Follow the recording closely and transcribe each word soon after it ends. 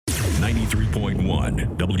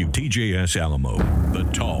93.1 WTJS Alamo, the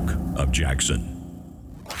talk of Jackson.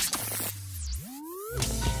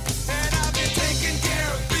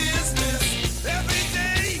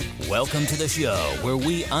 Welcome to the show where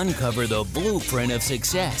we uncover the blueprint of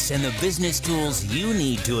success and the business tools you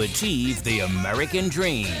need to achieve the American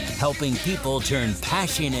dream, helping people turn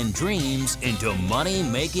passion and dreams into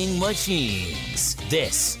money-making machines.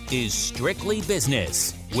 This is Strictly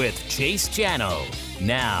Business with Chase Channel.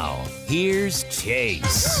 Now, here's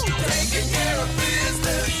Chase. Taking care of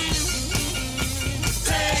business.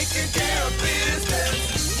 Taking care of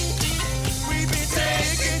business. We be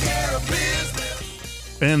taking care of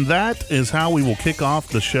business. And that is how we will kick off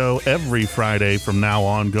the show every Friday from now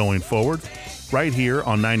on going forward, right here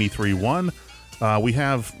on 93.1. We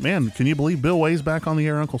have, man, can you believe Bill Way's back on the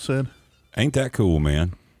air, Uncle Syd? Ain't that cool,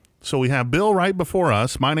 man? So we have Bill right before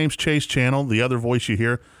us. My name's Chase Channel. The other voice you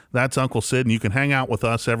hear, that's Uncle Syd, and you can hang out with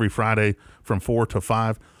us every Friday from 4 to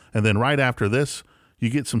 5. And then right after this,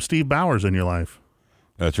 you get some Steve Bowers in your life.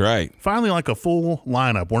 That's right. Finally, like a full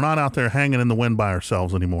lineup. We're not out there hanging in the wind by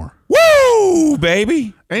ourselves anymore. Woo,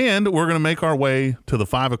 baby! And we're going to make our way to the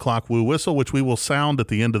 5 o'clock woo whistle, which we will sound at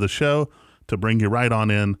the end of the show to bring you right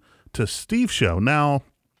on in to Steve's show. Now,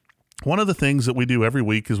 one of the things that we do every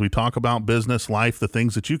week is we talk about business, life, the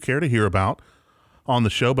things that you care to hear about on the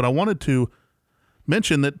show. But I wanted to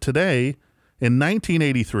mention that today, in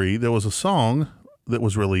 1983, there was a song that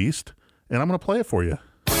was released, and I'm going to play it for you.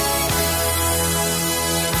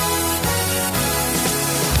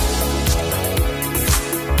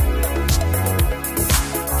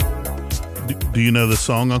 Do you know this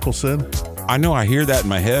song, Uncle Syd? I know I hear that in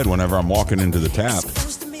my head whenever I'm walking into the tap.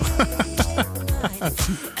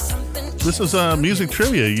 This is music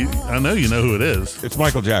trivia. I know you know who it is. It's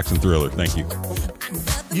Michael Jackson Thriller. Thank you.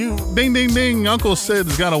 You, ding, ding, ding. Uncle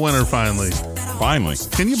Syd's got a winner finally. Finally.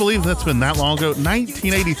 Can you believe that's been that long ago?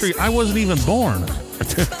 1983. I wasn't even born.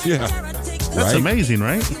 Yeah. That's amazing,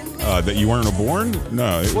 right? That you weren't born?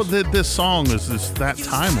 No. Well, this song is just that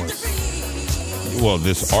timeless. Well,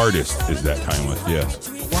 this artist is that timeless, yes.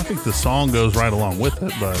 Well, I think the song goes right along with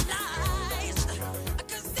it, but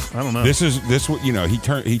I don't know.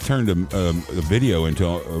 He turned a video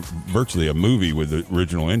into virtually a movie with the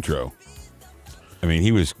original intro. I mean,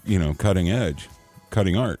 he was, cutting edge,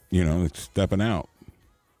 cutting art, stepping out.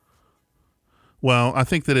 Well, I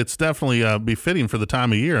think that it's definitely befitting for the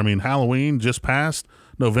time of year. I mean, Halloween just passed,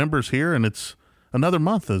 November's here, and it's another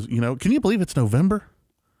month. Can you believe it's November?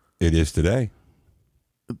 It is today.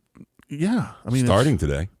 Yeah. I mean, starting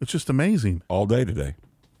today. It's just amazing. All day today.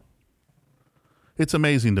 It's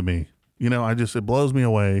amazing to me. It blows me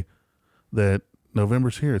away that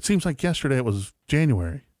November's here. It seems like yesterday it was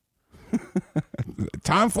January.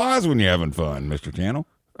 Time flies when you're having fun, Mr. Channel.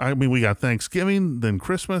 I mean, we got Thanksgiving, then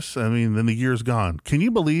Christmas. I mean, then the year's gone. Can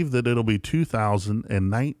you believe that it'll be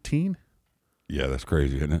 2019? Yeah, that's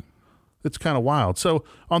crazy, isn't it? It's kind of wild. So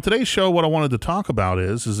on today's show, what I wanted to talk about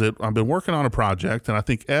is that I've been working on a project, and I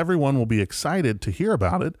think everyone will be excited to hear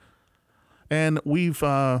about it. And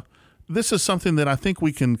this is something that I think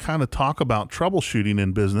we can kind of talk about troubleshooting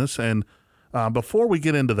in business. And before we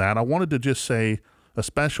get into that, I wanted to just say a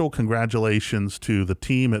special congratulations to the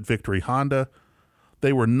team at Victory Honda.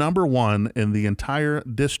 They were number one in the entire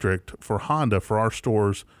district for Honda for our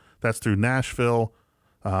stores. That's through Nashville,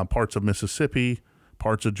 parts of Mississippi,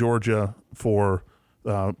 parts of Georgia for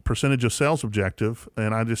percentage of sales objective.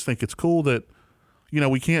 And I just think it's cool that,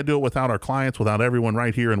 we can't do it without our clients, without everyone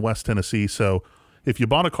right here in West Tennessee. So if you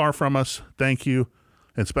bought a car from us, thank you.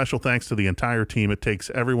 And special thanks to the entire team. It takes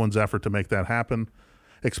everyone's effort to make that happen,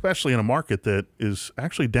 especially in a market that is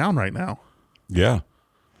actually down right now. Yeah.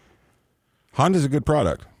 Honda's a good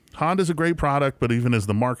product. Honda's a great product, but even as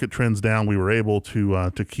the market trends down, we were able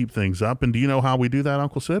to keep things up. And do you know how we do that,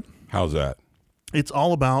 Uncle Syd? How's that? It's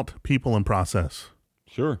all about people and process.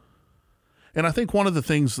 Sure. And I think one of the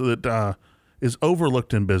things that is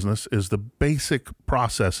overlooked in business is the basic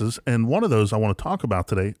processes. And one of those I want to talk about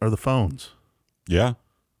today are the phones. Yeah.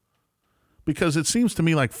 Because it seems to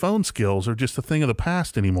me like phone skills are just a thing of the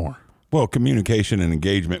past anymore. Well, communication and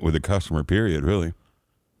engagement with the customer, period, really.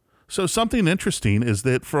 So something interesting is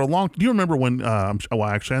that for a long – do you remember when well,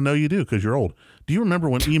 actually, I know you do because you're old. Do you remember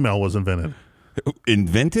when email was invented?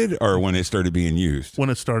 Invented or when it started being used? When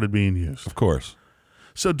it started being used. Of course.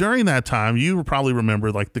 So during that time, you probably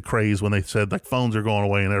remember like the craze when they said like phones are going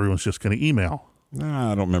away and everyone's just going to email.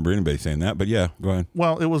 I don't remember anybody saying that, but yeah, go ahead.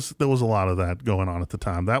 Well, there was a lot of that going on at the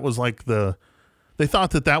time. That was like they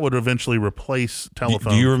thought that would eventually replace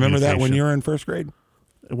telephone. Do you remember that when you were in first grade?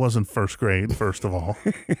 It wasn't first grade, first of all.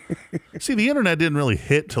 See, the internet didn't really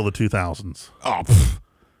hit till the 2000s. Oh,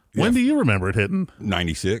 When do you remember it hitting?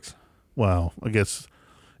 96. Well, I guess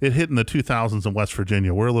it hit in the 2000s in West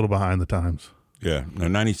Virginia. We're a little behind the times. Yeah. No,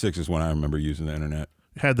 96 is when I remember using the internet.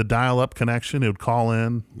 Had the dial-up connection. It would call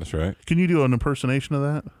in. That's right. Can you do an impersonation of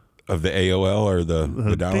that? Of the AOL or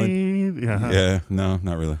the dial-in? Yeah. Yeah. No,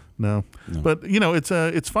 not really. No. But,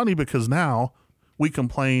 it's funny because now we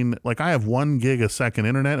complain. Like, I have 1 gig a second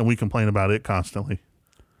internet, and we complain about it constantly.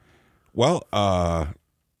 Well,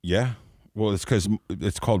 yeah. Well, it's because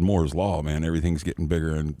it's called Moore's Law, man. Everything's getting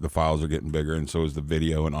bigger, and the files are getting bigger, and so is the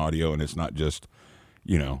video and audio, and it's not just,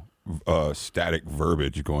 static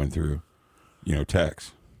verbiage going through,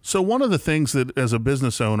 text. So one of the things that as a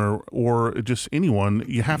business owner or just anyone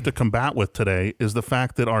you have to combat with today is the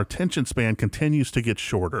fact that our attention span continues to get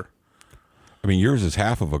shorter. I mean, yours is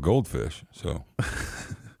half of a goldfish, so.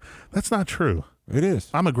 That's not true. It is.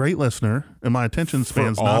 I'm a great listener, and my attention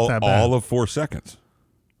span's not that bad. All of 4 seconds.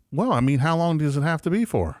 Well, I mean, how long does it have to be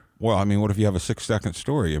for? Well, I mean, what if you have a 6-second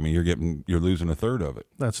story? I mean, you're losing a third of it.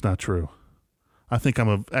 That's not true. I think I'm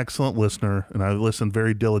an excellent listener, and I listen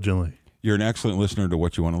very diligently. You're an excellent listener to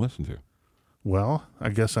what you want to listen to. Well, I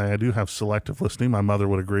guess I do have selective listening. My mother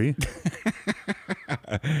would agree.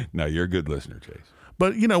 No, you're a good listener, Chase.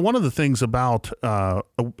 But, one of the things about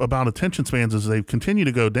attention spans is they continue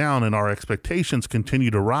to go down and our expectations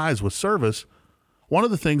continue to rise with service. One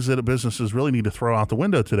of the things that businesses really need to throw out the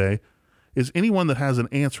window today is anyone that has an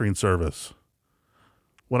answering service.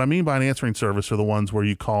 What I mean by an answering service are the ones where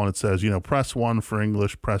you call and it says, press 1 for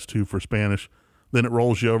English, press 2 for Spanish. Then it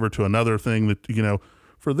rolls you over to another thing that,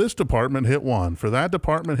 for this department, hit 1. For that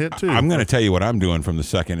department, hit 2. I'm going to tell you what I'm doing from the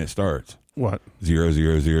second it starts. What? 0,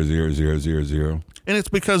 0, 0, 0, 0, 0, 0. And it's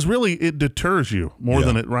because really it deters you more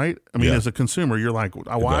than it, right? I mean, as a consumer, you're like,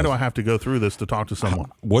 why do I have to go through this to talk to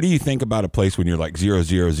someone? What do you think about a place when you're like 0,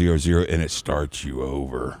 0, 0, 0 and it starts you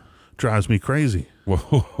over? Drives me crazy.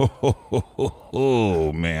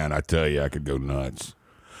 Oh, man, I tell you, I could go nuts.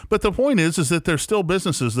 But the point is that there's still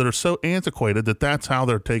businesses that are so antiquated that that's how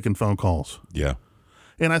they're taking phone calls. Yeah.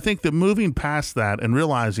 And I think that moving past that and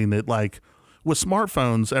realizing that, like, with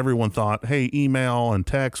smartphones, everyone thought, hey, email and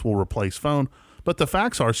text will replace phone. But the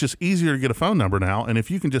facts are it's just easier to get a phone number now. And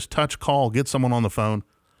if you can just touch call, get someone on the phone,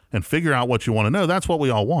 and figure out what you want to know, that's what we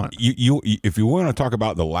all want. If you want to talk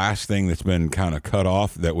about the last thing that's been kind of cut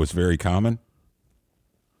off that was very common,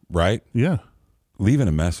 right? Yeah. Leaving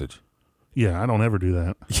a message. Yeah, I don't ever do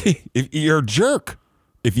that. You're a jerk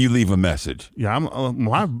if you leave a message. Yeah,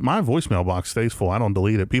 my voicemail box stays full. I don't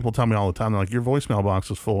delete it. People tell me all the time, they're like, your voicemail box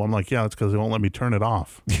is full. I'm like, yeah, that's because they won't let me turn it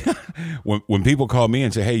off. When people call me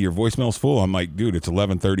and say, hey, your voicemail's full, I'm like, dude, it's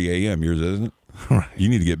 11:30 a.m. Yours isn't? Right. You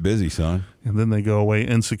need to get busy, son. And then they go away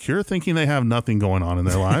insecure, thinking they have nothing going on in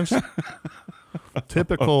their lives.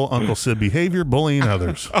 Typical Uncle Syd behavior, bullying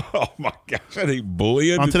others. Oh, my gosh, I think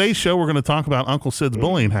bullying. On today's show, we're going to talk about Uncle Syd's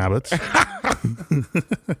bullying habits.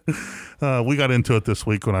 We got into it this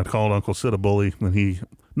week when I called Uncle Syd a bully, and he,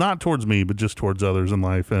 not towards me, but just towards others in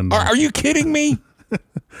life. And Are you kidding me?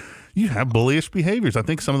 You have bullyish behaviors. I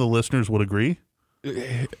think some of the listeners would agree.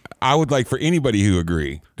 I would like for anybody who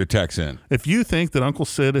agree to text in. If you think that Uncle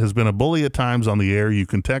Syd has been a bully at times on the air, you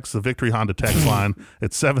can text the Victory Honda text line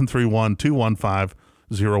at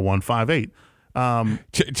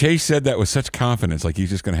 731-215-0158. Chase said that with such confidence, like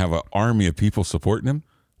he's just going to have an army of people supporting him.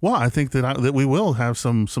 Well, I think that we will have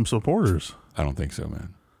some supporters. I don't think so,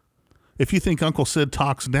 man. If you think Uncle Syd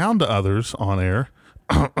talks down to others on air,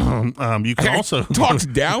 you can also talks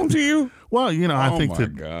down to you. Well, I think that.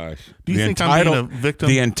 Oh my gosh! Do you think I'm being a victim?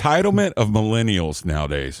 The entitlement of millennials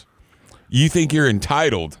nowadays. You think you're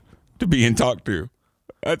entitled to being talked to?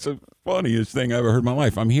 That's the funniest thing I ever heard in my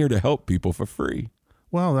life. I'm here to help people for free.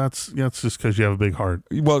 Well, that's just because you have a big heart.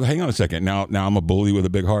 Well, hang on a second. Now I'm a bully with a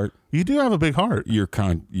big heart. You do have a big heart. You're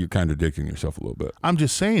contradicting yourself a little bit. I'm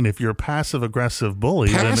just saying, if you're a passive aggressive bully,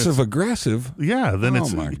 passive aggressive. Yeah, then oh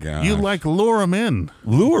my gosh. You like lure them in.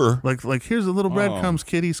 Lure? Like here's a little breadcrumbs,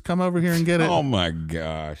 kitties. Come over here and get it. Oh my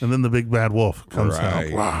gosh! And then the big bad wolf comes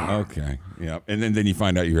out. Wow. Okay. Yeah. And then you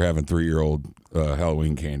find out you're having 3-year-old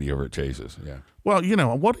Halloween candy over at Chase's. Yeah. Well,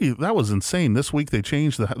 that was insane. This week they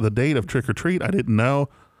changed the date of trick or treat. I didn't know.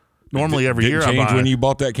 Normally every year I buy. When you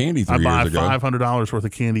bought that candy 3 years ago. I buy $500 worth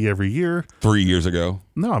of candy every year. 3 years ago.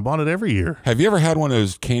 No, I bought it every year. Have you ever had one of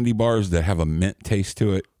those candy bars that have a mint taste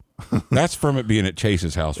to it? That's from it being at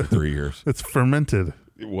Chase's house for 3 years. It's fermented.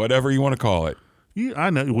 Whatever you want to call it. I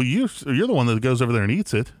know. Well, you're the one that goes over there and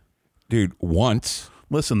eats it. Dude, once.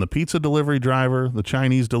 Listen, the pizza delivery driver, the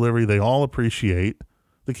Chinese delivery, they all appreciate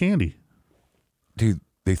the candy. Dude,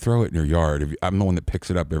 they throw it in your yard. I'm the one that picks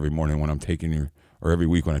it up every morning when I'm taking or every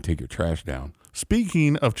week when I take your trash down.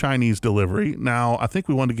 Speaking of Chinese delivery, now I think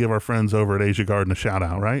we want to give our friends over at Asia Garden a shout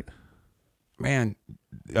out, right? Man,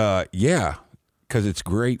 yeah, because it's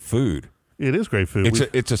great food. It is great food.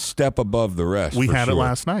 It's a step above the rest. We for had sure. it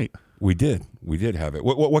last night. We did have it.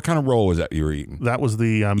 What kind of roll was that you were eating? That was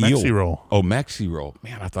the Mexi Eel. roll. Oh, Mexi roll.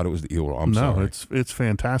 Man, I thought it was the eel roll. I'm sorry. It's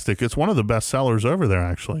fantastic. It's one of the best sellers over there,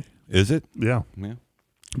 actually. Is it? Yeah. Yeah.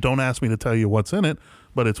 Don't ask me to tell you what's in it,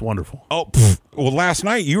 but it's wonderful. Oh, well, last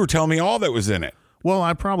night you were telling me all that was in it. Well,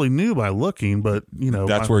 I probably knew by looking, but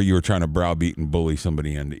That's where you were trying to browbeat and bully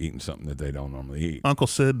somebody into eating something that they don't normally eat. Uncle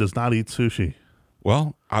Syd does not eat sushi.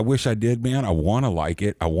 Well, I wish I did, man. I want to like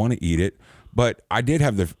it. I want to eat it. But I did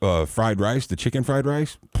have the fried rice, the chicken fried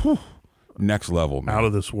rice. Next level, man. Out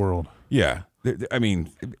of this world. Yeah. I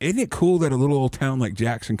mean, isn't it cool that a little old town like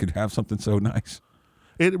Jackson could have something so nice?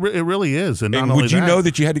 It really is. And not And only would you that, know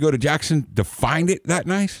that you had to go to Jackson to find it that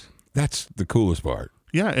nice? That's the coolest part.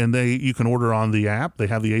 Yeah, and you can order on the app. They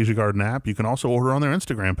have the Asia Garden app. You can also order on their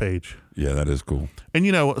Instagram page. Yeah, that is cool. And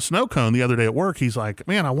Snow Cone the other day at work, he's like,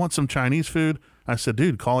 man, I want some Chinese food. I said,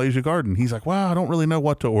 dude, call Asia Garden. He's like, wow, I don't really know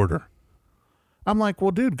what to order. I'm like, well,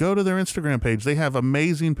 dude, go to their Instagram page. They have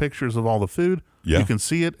amazing pictures of all the food. Yeah. You can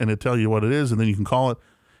see it, and it tell you what it is, and then you can call it.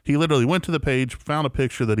 He literally went to the page, found a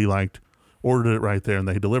picture that he liked, ordered it right there, and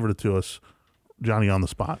they delivered it to us, Johnny on the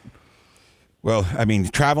spot. Well, I mean,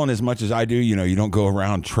 traveling as much as I do, you don't go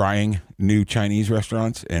around trying new Chinese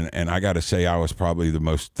restaurants. And I got to say, I was probably the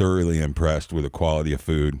most thoroughly impressed with the quality of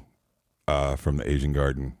food from the Asian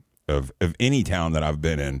Garden of any town that I've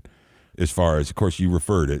been in. As far as, of course, you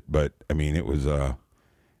referred it, but I mean, it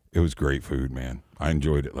was great food, man. I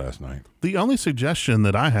enjoyed it last night. The only suggestion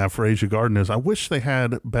that I have for Asia Garden is I wish they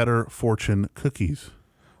had better fortune cookies.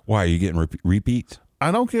 Why, are you getting repeats?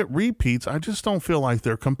 I don't get repeats. I just don't feel like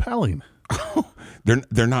they're compelling.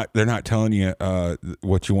 They're not telling you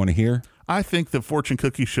what you want to hear. I think that fortune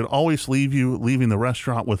cookies should always leaving the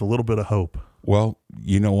restaurant with a little bit of hope. Well,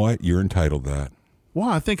 you know what? You're entitled to that. Well,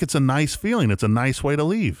 I think it's a nice feeling. It's a nice way to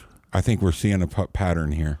leave. I think we're seeing a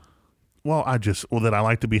pattern here. Well, that I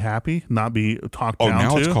like to be happy, not be talked down to. Oh,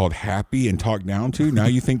 now it's called happy and talked down to? Now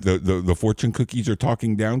you think the fortune cookies are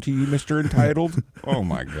talking down to you, Mr. Entitled? Oh,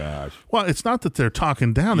 my gosh. Well, it's not that they're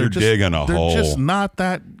talking down. You're digging a hole. They're just not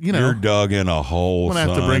that, You're dug in a hole, I'm going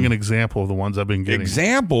to have to bring an example of the ones I've been getting.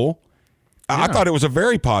 Example? Yeah. I thought it was a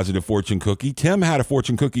very positive fortune cookie. Tim had a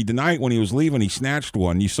fortune cookie tonight when he was leaving. He snatched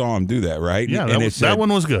one. You saw him do that, right? Yeah, and that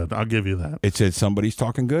one was good. I'll give you that. It said somebody's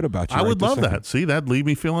talking good about you. I right would this love second. that. See, that'd leave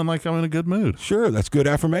me feeling like I'm in a good mood. Sure, that's good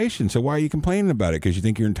affirmation. So why are you complaining about it? Because you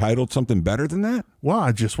think you're entitled to something better than that? Well,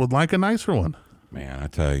 I just would like a nicer one. Man, I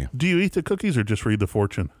tell you. Do you eat the cookies or just read the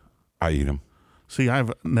fortune? I eat them. See,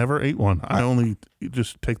 I've never ate one. I only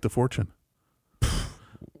just take the fortune.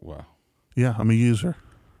 Wow. Yeah, I'm a user.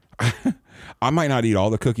 I might not eat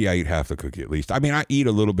all the cookie. I eat half the cookie at least. I mean, I eat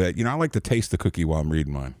a little bit. I like to taste the cookie while I'm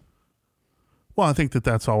reading mine. Well, I think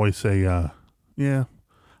that's always I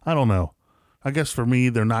don't know. I guess for me,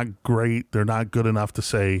 they're not great. They're not good enough to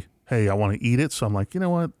say, hey, I want to eat it. So I'm like, you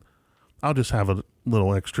know what? I'll just have a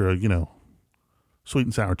little extra, sweet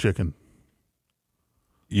and sour chicken.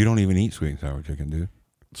 You don't even eat sweet and sour chicken, dude?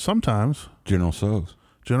 Sometimes. General Tso's.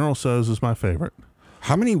 General Tso's is my favorite.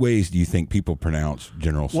 How many ways do you think people pronounce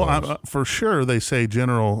General Tso's? Well, for sure, they say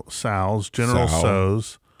General Tso's, General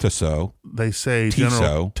Tso's. Tso. They say Tso.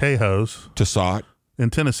 General Tejo's. Tassot. In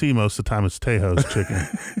Tennessee, most of the time, it's Tejo's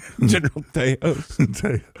chicken. General Tejo's.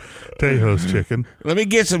 Tejo's chicken. Let me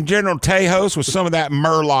get some General Tejo's with some of that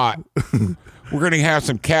Merlot. We're going to have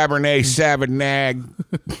some Cabernet Sauvignon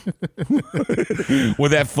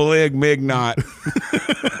with that Filet Mignon.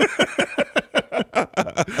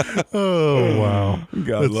 Oh, wow.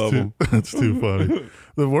 God love them. That's too funny.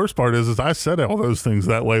 The worst part is I said all those things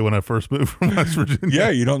that way when I first moved from West Virginia. Yeah,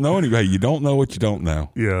 you don't know anybody. You don't know what you don't know.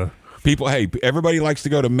 Yeah. Everybody likes to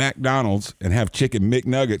go to McDonald's and have chicken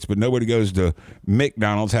McNuggets, but nobody goes to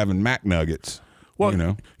McDonald's having McNuggets.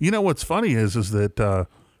 Well, you know what's funny is that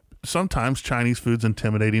sometimes Chinese food's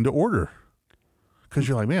intimidating to order. Because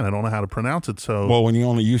you're like, man, I don't know how to pronounce it. So, well, when you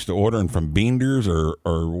only used to ordering from Beenders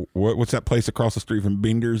or what's that place across the street from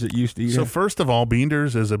Beenders that used to eat? So first of all,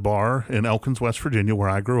 Beenders is a bar in Elkins, West Virginia, where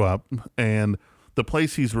I grew up, and the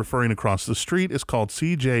place he's referring across the street is called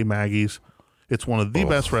C.J. Maggie's. It's one of the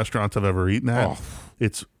best restaurants I've ever eaten at.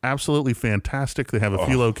 It's absolutely fantastic. They have a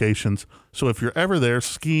few locations. So if you're ever there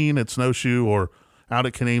skiing at Snowshoe or out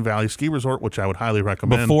at Canaan Valley Ski Resort, which I would highly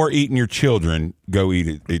recommend. Before eating your children, go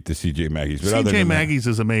eat the C.J. Maggie's. But C.J. Maggie's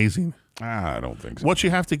is amazing. I don't think so. What you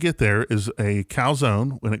have to get there is a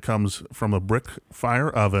calzone when it comes from a brick fire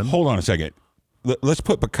oven. Hold on a second. Let's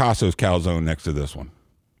put Picasso's calzone next to this one.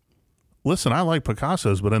 Listen, I like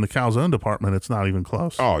Picasso's, but in the calzone department, it's not even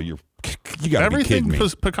close. Oh, you got to be kidding me.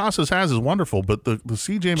 Everything Picasso's has is wonderful, but the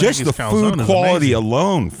CJ Maggie's Just the calzone food is quality amazing.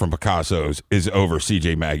 alone from Picasso's is over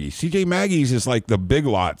CJ Maggie's. CJ Maggie's is like the Big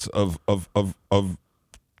Lots of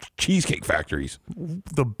cheesecake factories.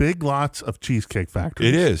 The Big Lots of cheesecake factories.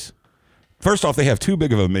 It is. First off, they have too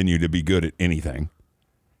big of a menu to be good at anything.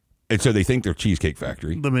 And so they think they're Cheesecake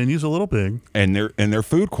Factory. The menu's a little big. And their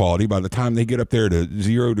food quality, by the time they get up there to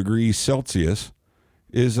 0 degrees Celsius,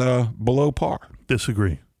 is below par.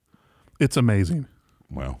 Disagree. It's amazing.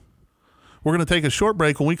 Well, we're going to take a short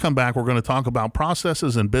break. When we come back, we're going to talk about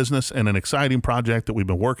processes in business and an exciting project that we've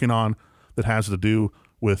been working on that has to do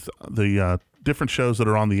with the different shows that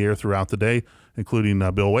are on the air throughout the day, including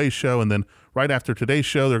Bill Way's show. And then right after today's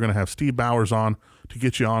show, they're going to have Steve Bowers on to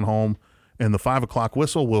get you on home. And the 5 o'clock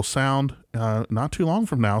whistle will sound not too long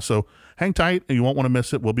from now. So hang tight, and you won't want to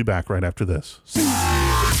miss it. We'll be back right after this.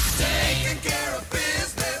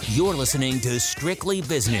 You're listening to Strictly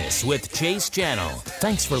Business with Chase Channel.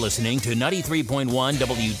 Thanks for listening to 93.1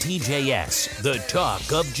 WTJS, the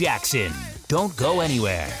talk of Jackson. Don't go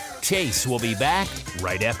anywhere. Chase will be back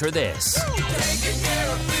right after this. Taking care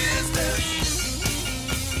of business.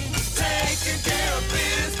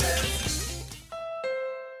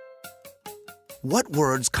 What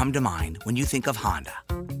words come to mind when you think of Honda?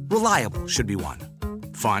 Reliable should be one.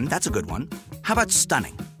 Fun, that's a good one. How about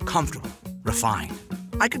stunning, comfortable, refined?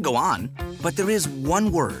 I could go on, but there is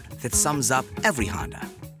one word that sums up every Honda.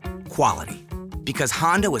 Quality. Because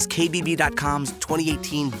Honda was KBB.com's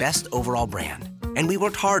 2018 Best Overall Brand, and we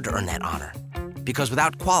worked hard to earn that honor. Because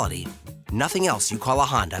without quality, nothing else you call a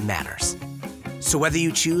Honda matters. So whether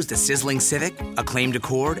you choose the sizzling Civic, acclaimed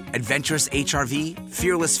Accord, adventurous HR-V,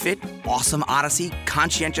 fearless Fit, awesome Odyssey,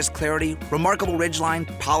 conscientious Clarity, remarkable Ridgeline,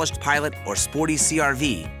 polished Pilot, or sporty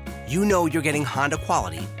CR-V, you know you're getting Honda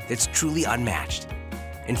quality that's truly unmatched.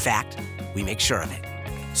 In fact, we make sure of it.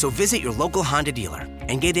 So visit your local Honda dealer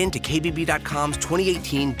and get into KBB.com's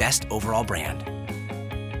 2018 Best Overall Brand.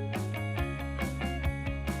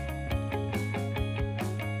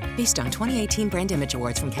 Based on 2018 Brand Image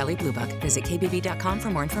Awards from Kelley Blue Book. Visit kbb.com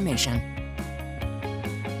for more information.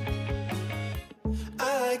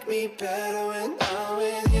 I like me better when I'm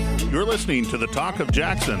with you. You're listening to the Talk of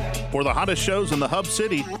Jackson. For the hottest shows in the Hub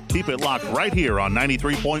City, keep it locked right here on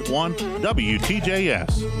 93.1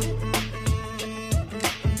 WTJS.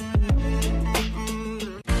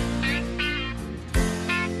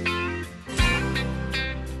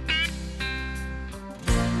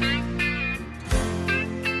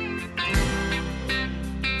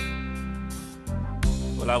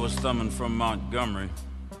 Well, I was thumbing from Montgomery.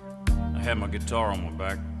 I had my guitar on my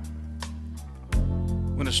back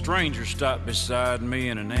when a stranger stopped beside me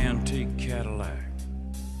in an antique Cadillac.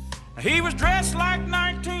 Now, he was dressed like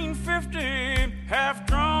 1950, half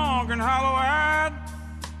drunk and hollow-eyed.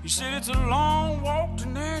 He said, "It's a long walk to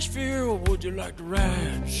Nashville. Would you like to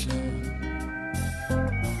ride, son?"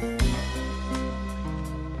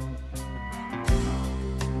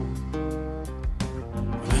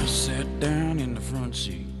 I sat down in the front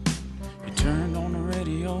seat. He turned on the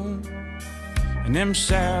radio, and them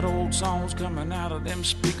sad old songs coming out of them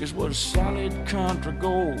speakers was solid country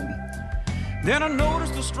gold. Then I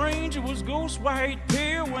noticed the stranger was ghost white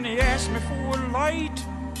pale when he asked me for a light,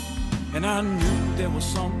 and I knew there was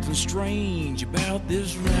something strange about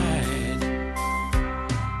this ride.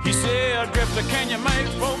 He said, "Drifter, can you make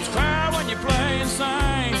folks cry when you play and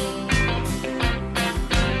sing?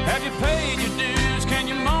 Have you paid your dues? Can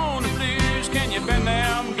you moan the blues? Can you bend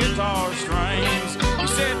them guitar strings?" He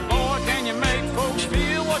said, "Boy, can you make folks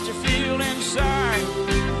feel what you feel inside?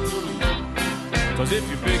 'Cause if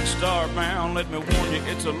you're big star bound, let me warn you,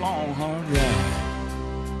 it's a long, hard ride."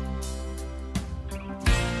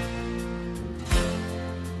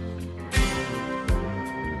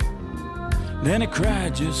 Then he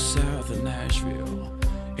cried just south of Nashville,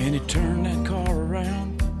 and he turned that car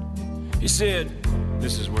around. He said,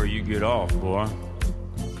 "This is where you get off, boy,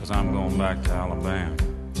 'cause I'm going back to Alabama."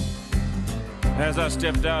 As I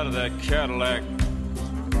stepped out of that Cadillac,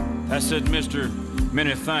 I said, "Mister,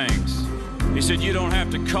 many thanks." He said, "You don't have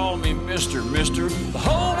to call me Mister. The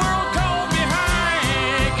whole world called me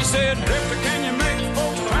Hank." He said, "Drifter, can you make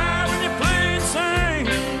folks cry when you play and sing?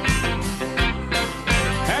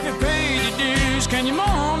 Have you paid your dues? Can you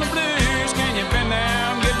moan the blues? Can you bend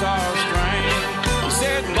them guitar strings?" He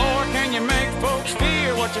said, "Lord, can you make folks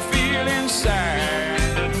feel what you feel inside?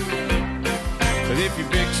 'Cause if you're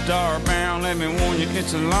big star bound, let me warn you,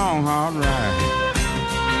 it's a long, hard ride."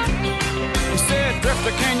 He said,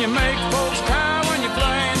 "Drifter, can you make folks cry when you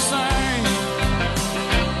play and sing?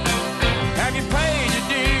 Have you paid your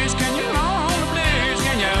dues? Can you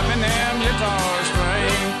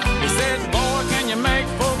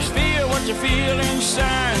feel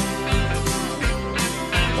inside.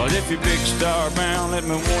 But if you're big star bound, let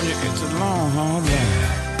me warn you, it's a long, hard ride.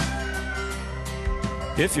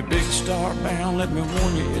 If you're big star bound, let me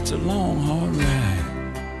warn you, it's a long, hard ride.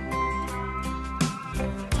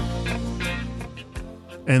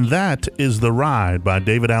 And that is The Ride by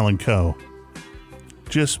David Allan Coe.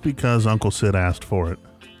 Just because Uncle Syd asked for it.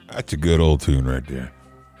 That's a good old tune right there.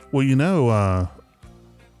 Well,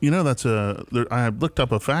 that's I looked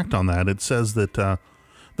up a fact on that. It says that the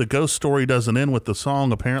ghost story doesn't end with the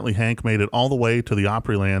song. Apparently, Hank made it all the way to the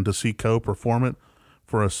Opryland to see Coe perform it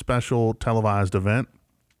for a special televised event.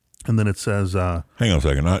 And then it says... hang on a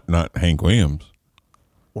second, not Hank Williams.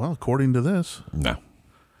 Well, according to this... No.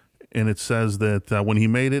 And it says that when he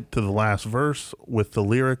made it to the last verse with the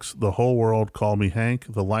lyrics, "The whole world called me Hank,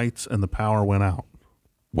 the lights and the power went out."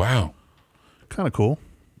 Wow. Kind of cool.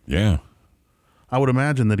 Yeah. I would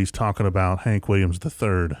imagine that he's talking about Hank Williams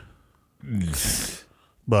III.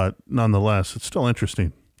 But nonetheless, it's still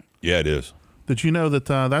interesting. Yeah, it is. Did you know that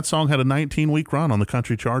that song had a 19-week run on the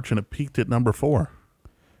country charts and it peaked at number 4? It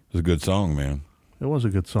was a good song, man. It was a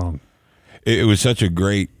good song. It was such a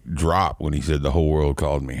great drop when he said, "The whole world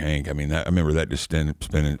called me Hank." I mean, I remember that just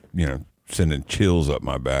sending chills up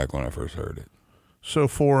my back when I first heard it. So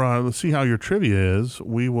let's see how your trivia is.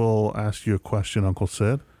 We will ask you a question, Uncle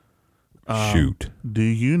Syd. Shoot. Do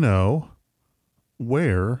you know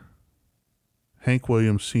where Hank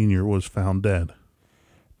Williams Sr. was found dead?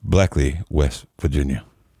 Bleckley, West Virginia.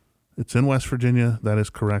 It's in West Virginia. That is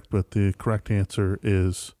correct, but the correct answer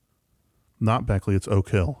is not Beckley. It's Oak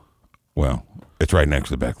Hill. Well, it's right next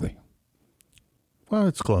to Beckley. Well,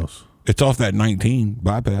 it's close. It's off that 19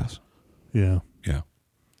 bypass. Yeah. Yeah.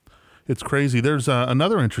 It's crazy. There's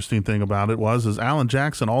another interesting thing about it is Alan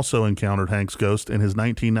Jackson also encountered Hank's ghost in his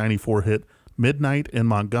 1994 hit Midnight in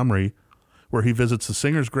Montgomery, where he visits the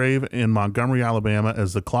singer's grave in Montgomery, Alabama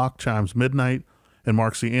as the clock chimes midnight and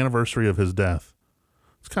marks the anniversary of his death.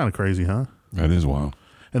 It's kind of crazy, huh? That is wild.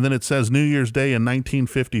 And then it says New Year's Day in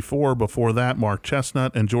 1954. Before that, Mark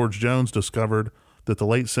Chestnut and George Jones discovered that the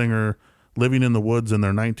late singer living in the woods in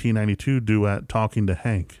their 1992 duet, Talking to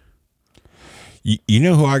Hank. You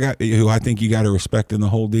know who I think you got to respect in the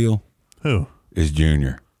whole deal? Who? Is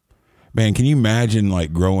Junior. Man, can you imagine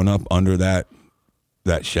like growing up under that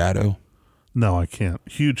shadow? No, I can't.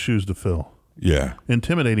 Huge shoes to fill. Yeah.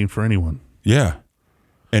 Intimidating for anyone. Yeah.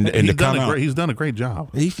 And he's done a great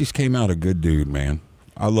job. He just came out a good dude, man.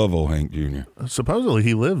 I love old Hank Jr. Supposedly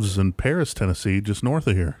he lives in Paris, Tennessee, just north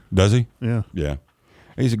of here. Does he? Yeah. Yeah.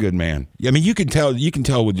 He's a good man. I mean, you can tell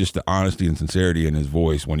with just the honesty and sincerity in his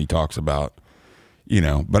voice when he talks about,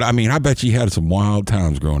 but I mean, I bet you had some wild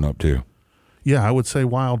times growing up too. Yeah, I would say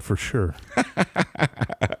wild for sure.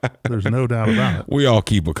 There's no doubt about it. We all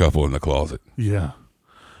keep a couple in the closet. Yeah.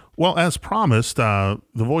 Well, as promised, the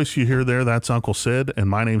voice you hear there, that's Uncle Syd, and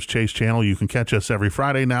my name's Chase Channel. You can catch us every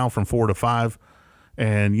Friday now from 4 to 5.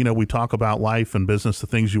 And, we talk about life and business, the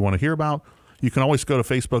things you want to hear about. You can always go to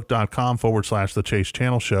facebook.com/The Chase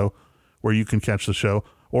Channel Show, where you can catch the show.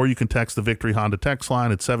 Or you can text the Victory Honda text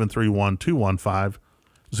line at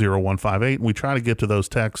 731-215-0158. And we try to get to those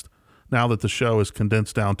texts now that the show is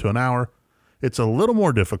condensed down to an hour. It's a little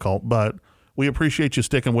more difficult, but we appreciate you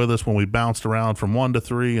sticking with us when we bounced around from 1 to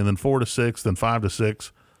 3 and then 4 to 6, then 5 to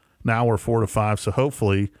 6. Now we're 4 to 5. So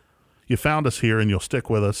hopefully you found us here and you'll stick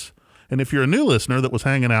with us. And if you're a new listener that was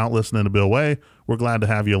hanging out listening to Bill Way, we're glad to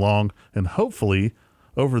have you along. And hopefully,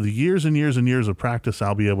 over the years and years and years of practice,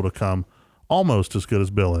 I'll be able to come almost as good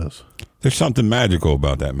as Bill is. There's something magical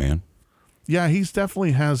about that man. Yeah, he's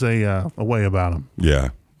definitely has a way about him. Yeah,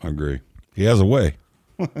 I agree. He has a way.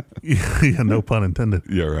 Yeah, no pun intended.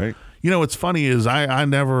 Yeah, right. What's funny is I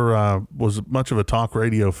never was much of a talk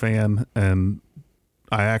radio fan, and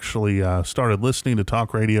I actually started listening to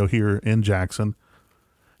talk radio here in Jackson.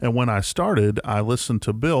 And when I started, I listened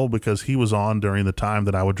to Bill because he was on during the time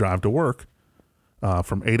that I would drive to work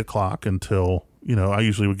from 8 o'clock until, I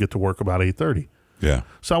usually would get to work about 8:30. Yeah.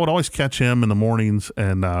 So I would always catch him in the mornings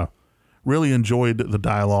and really enjoyed the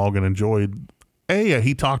dialogue and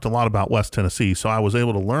he talked a lot about West Tennessee. So I was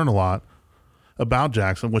able to learn a lot about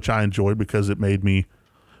Jackson, which I enjoyed because it made me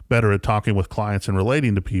better at talking with clients and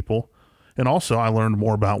relating to people. And also I learned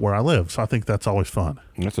more about where I live. So I think that's always fun.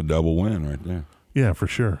 That's a double win right there. Yeah, for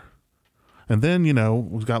sure. And then, we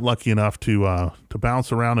got lucky enough to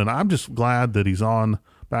bounce around, and I'm just glad that he's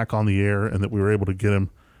back on the air and that we were able to get him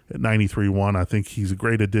at 93.1. I think he's a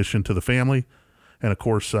great addition to the family. And, of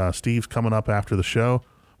course, Steve's coming up after the show.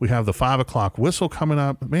 We have the 5 o'clock whistle coming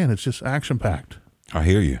up. Man, it's just action-packed. I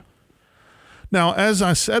hear you. Now, as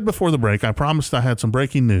I said before the break, I promised I had some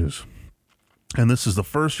breaking news. And this is the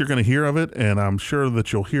first you're going to hear of it, and I'm sure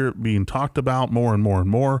that you'll hear it being talked about more and more and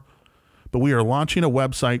more. But we are launching a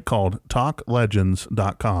website called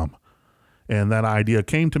talklegends.com. And that idea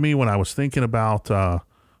came to me when I was thinking about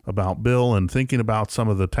Bill and thinking about some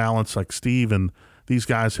of the talents like Steve and these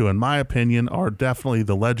guys who, in my opinion, are definitely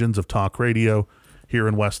the legends of talk radio here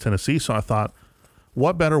in West Tennessee. So I thought,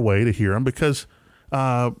 what better way to hear them? Because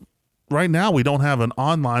right now we don't have an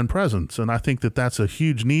online presence, and I think that that's a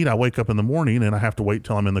huge need. I wake up in the morning and I have to wait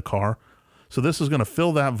till I'm in the car. So this is going to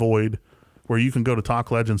fill that void where you can go to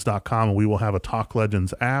talklegends.com and we will have a Talk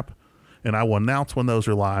Legends app, and I will announce when those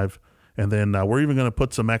are live. And then we're even going to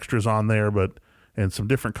put some extras on there, and some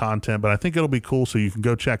different content. But I think it'll be cool, so you can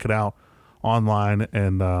go check it out online,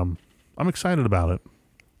 and I'm excited about it.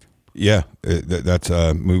 Yeah, that's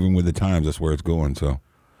moving with the times. That's where it's going. So,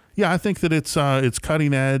 yeah, I think that it's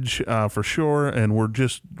cutting edge for sure, and we're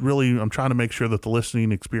just really, I'm trying to make sure that the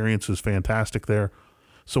listening experience is fantastic there.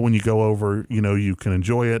 So when you go over, you can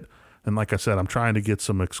enjoy it. And like I said, I'm trying to get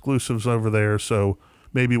some exclusives over there. So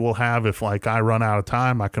maybe we'll have, if like I run out of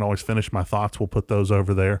time, I can always finish my thoughts. We'll put those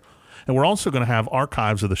over there. And we're also going to have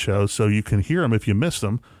archives of the shows, so you can hear them if you miss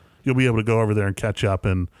them. You'll be able to go over there and catch up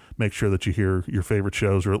and make sure that you hear your favorite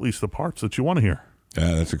shows, or at least the parts that you want to hear.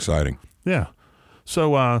 Yeah, that's exciting. Yeah.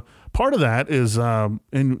 So part of that is, I've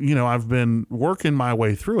been working my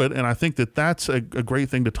way through it, and I think that that's a great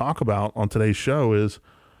thing to talk about on today's show is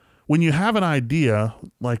when you have an idea,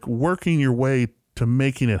 like working your way to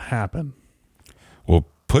making it happen. Well,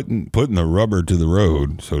 putting the rubber to the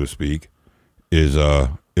road, so to speak, is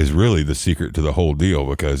really the secret to the whole deal,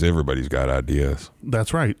 because everybody's got ideas.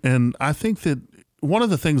 That's right. And I think that one of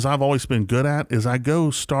the things I've always been good at is I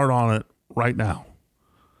go start on it right now.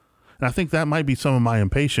 And I think that might be some of my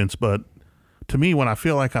impatience, but to me, when I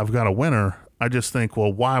feel like I've got a winner, I just think,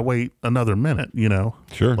 well, why wait another minute,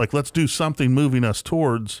 Sure. Like, let's do something moving us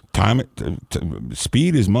towards. Time.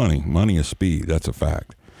 Speed is money. Money is speed. That's a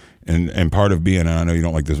fact. And part of being, and I know you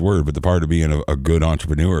don't like this word, but the part of being a good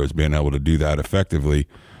entrepreneur is being able to do that effectively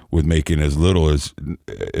with making as little as,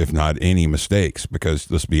 if not any, mistakes.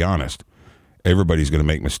 Because let's be honest, everybody's going to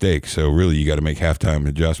make mistakes. So really, you got to make halftime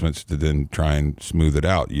adjustments to then try and smooth it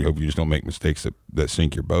out. You hope you just don't make mistakes that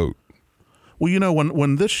sink your boat. Well,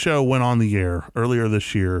 when this show went on the air earlier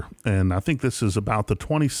this year, and I think this is about the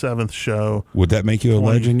 27th show. Would that make you a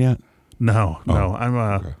legend yet? No.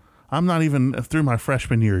 I'm not even through my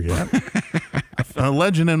freshman year yet. A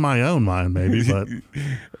legend in my own mind, maybe, but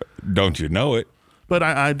don't you know it? But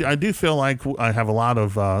I do feel like I have a lot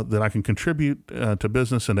of that I can contribute to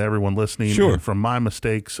business and to everyone listening. Sure. And from my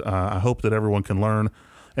mistakes, I hope that everyone can learn.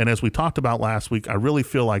 And as we talked about last week, I really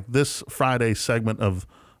feel like this Friday segment of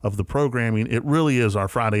the programming, it really is our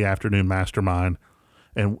Friday afternoon mastermind.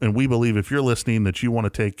 And we believe if you're listening that you want to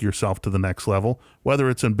take yourself to the next level, whether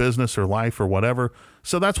it's in business or life or whatever.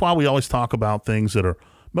 So that's why we always talk about things that are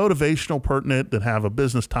motivational, pertinent, that have a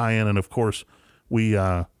business tie-in. And of course, we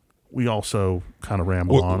also kind of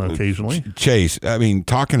ramble on occasionally. Chase, I mean,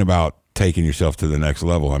 talking about taking yourself to the next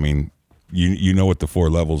level, I mean, you know what the 4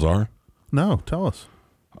 levels are? No, tell us.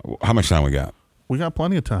 How much time we got? We got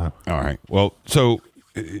plenty of time. All right. Well, so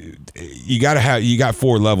you got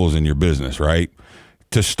 4 levels in your business, right?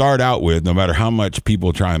 To start out with, no matter how much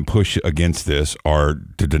people try and push against this or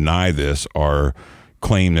to deny this or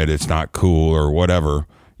claim that it's not cool or whatever,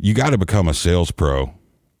 you got to become a sales pro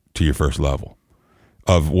to your first level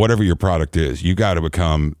of whatever your product is. You got to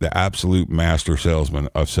become the absolute master salesman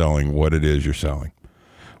of selling what it is you're selling.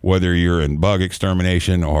 Whether you're in bug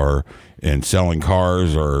extermination or in selling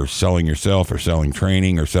cars or selling yourself or selling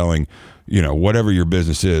training or selling, whatever your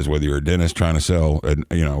business is, whether you're a dentist trying to sell,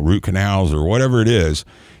 root canals or whatever it is,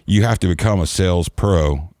 you have to become a sales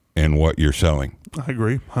pro in what you're selling. I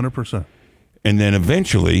agree, 100%. And then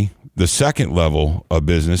eventually, the second level of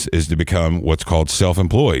business is to become what's called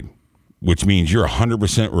self-employed, which means you're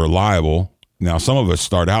 100% reliable. Now, some of us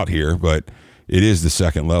start out here, but it is the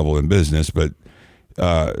second level in business. But,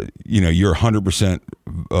 you're 100%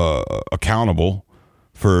 accountable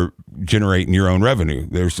for generating your own revenue.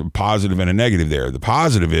 There's a positive and a negative there. The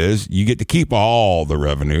positive is you get to keep all the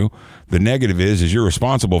revenue. The negative is you're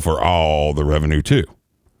responsible for all the revenue too.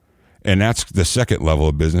 And that's the second level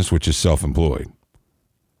of business, which is self-employed.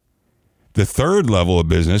 The third level of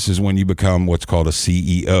business is when you become what's called a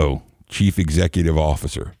CEO, Chief Executive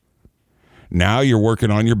Officer. Now you're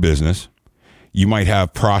working on your business. You might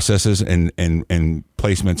have processes and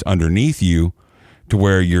placements underneath you to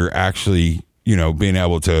where you're actually, being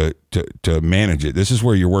able to manage it. This is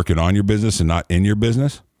where you're working on your business and not in your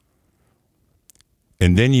business.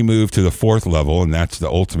 And then you move to the fourth level, and that's the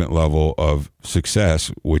ultimate level of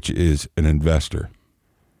success, which is an investor.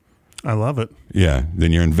 I love it. Yeah.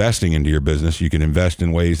 Then you're investing into your business. You can invest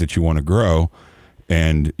in ways that you want to grow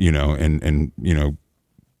and,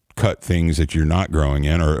 cut things that you're not growing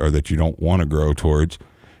in or that you don't want to grow towards,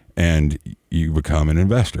 and you become an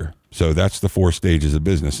investor. So that's the 4 stages of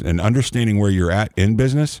business. And understanding where you're at in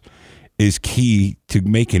business is key to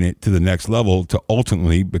making it to the next level to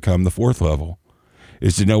ultimately become the 4th level,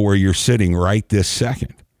 is to know where you're sitting right this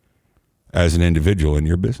second as an individual in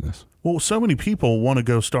your business. Well, so many people want to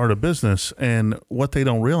go start a business, and what they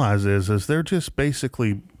don't realize is they're just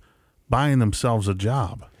basically buying themselves a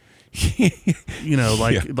job.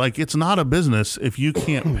 Like it's not a business if you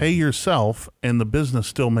can't pay yourself and the business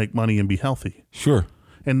still make money and be healthy. Sure.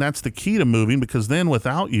 And that's the key to moving, because then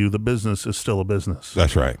without you, the business is still a business.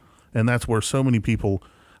 That's right. And that's where so many people,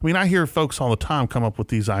 I hear folks all the time come up with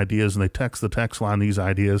these ideas, and they text the text line these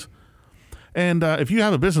ideas. And if you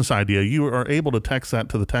have a business idea, you are able to text that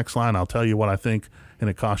to the text line. I'll tell you what I think, and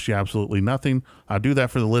it costs you absolutely nothing. I do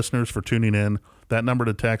that for the listeners for tuning in. That number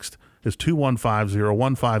to text is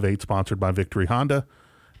 215-0158, sponsored by Victory Honda.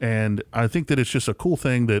 And I think that it's just a cool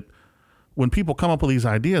thing that when people come up with these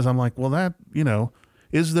ideas, I'm like, well, that,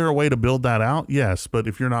 is there a way to build that out? Yes, but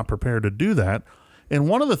if you're not prepared to do that, and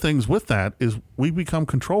one of the things with that is we become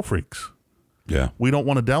control freaks. Yeah. We don't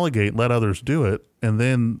want to delegate, let others do it. And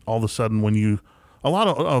then all of a sudden a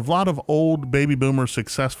lot of old baby boomer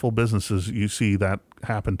successful businesses, you see that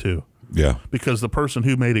happen too. Yeah. Because the person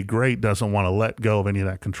who made it great doesn't want to let go of any of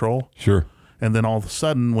that control. Sure. And then all of a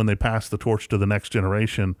sudden, when they pass the torch to the next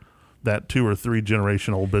generation, that 2 or 3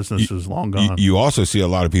 generation old business is long gone. You also see a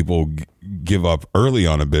lot of people give up early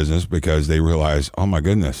on a business because they realize, oh my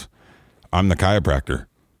goodness, I'm the chiropractor.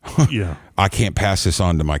 Yeah. I can't pass this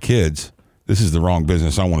on to my kids. This is the wrong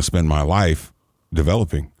business I want to spend my life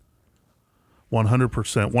developing.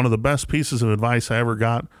 100%. One of the best pieces of advice I ever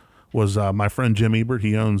got was my friend Jim Ebert.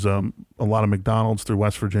 He owns a lot of McDonald's through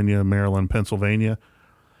West Virginia, Maryland, Pennsylvania.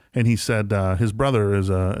 And he said his brother is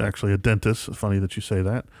actually a dentist. It's funny that you say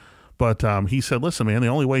that. But he said, listen, man, the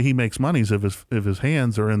only way he makes money is if his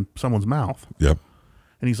hands are in someone's mouth. Yep.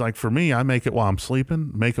 And he's like, for me, I make it while I'm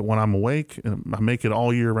sleeping, make it when I'm awake, and I make it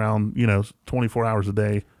all year round, 24 hours a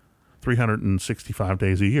day, 365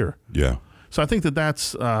 days a year. Yeah. So I think that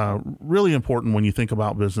that's really important when you think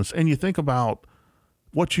about business and you think about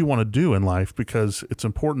what you want to do in life, because it's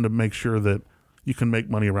important to make sure that you can make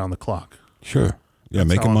money around the clock. Sure. Yeah, That's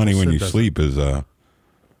making how money Uncle when Syd you does it. sleep is the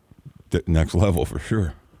next level for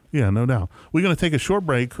sure. Yeah, no doubt. We're going to take a short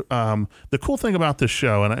break. The cool thing about this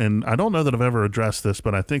show, and I don't know that I've ever addressed this,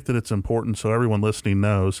 but I think that it's important so everyone listening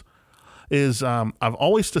knows, is I've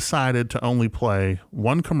always decided to only play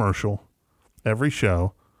one commercial every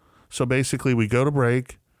show. So basically we go to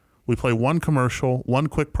break, we play one commercial, one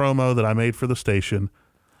quick promo that I made for the station,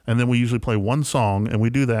 and then we usually play one song, and we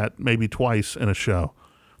do that maybe twice in a show.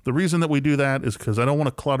 The reason that we do that is because I don't want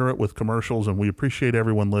to clutter it with commercials, and we appreciate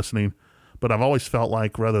everyone listening. But I've always felt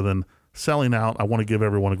like rather than selling out, I want to give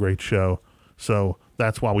everyone a great show. So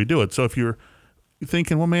that's why we do it. So if you're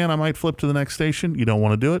thinking, well, man, I might flip to the next station, you don't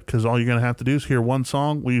want to do it, because all you're going to have to do is hear one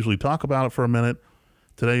song. We usually talk about it for a minute.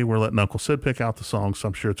 Today we're letting Uncle Syd pick out the song, so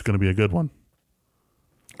I'm sure it's going to be a good one.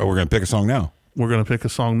 Oh, we're going to pick a song now. We're going to pick a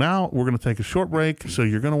song now. We're going to take a short break, so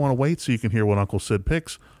you're going to want to wait so you can hear what Uncle Syd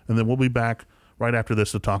picks, and then we'll be back right after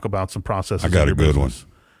this to talk about some processes. I got of your a good business.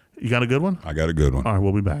 You got a good one? I got a good one. All right,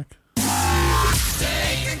 we'll be back.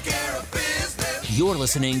 You're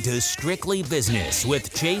listening to Strictly Business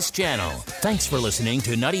with Chase Channel. Thanks for listening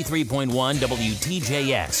to 93.1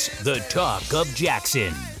 WTJS, the talk of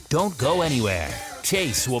Jackson. Don't go anywhere.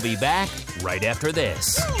 Chase will be back right after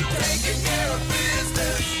this. Taking care of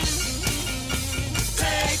business.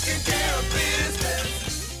 Taking care of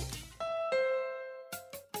business.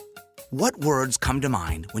 What words come to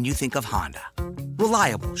mind when you think of Honda?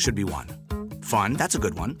 Reliable should be one. Fun, that's a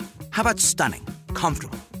good one. How about stunning,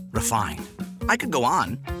 comfortable, refined? I could go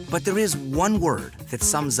on, but there is one word that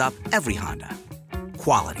sums up every Honda.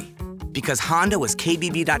 Quality. Because Honda was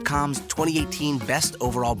KBB.com's 2018 Best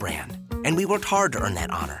Overall Brand, and we worked hard to earn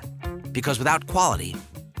that honor. Because without quality,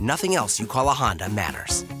 nothing else you call a Honda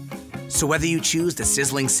matters. So whether you choose the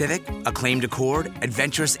sizzling Civic, acclaimed Accord,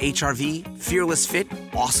 adventurous HRV, fearless Fit,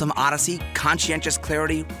 awesome Odyssey, conscientious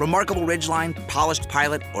Clarity, remarkable Ridgeline, polished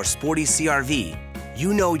Pilot, or sporty CRV,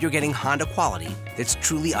 you know you're getting Honda quality that's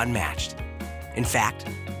truly unmatched. In fact,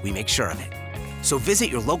 we make sure of it. So visit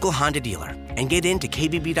your local Honda dealer and get into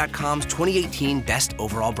KBB.com's 2018 Best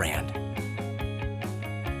Overall Brand.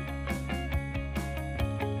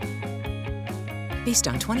 Based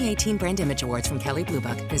on 2018 Brand Image Awards from Kelley Blue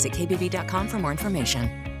Book. Visit kbb.com for more information.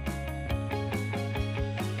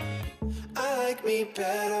 I like me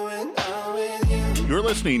better when I'm with you. You're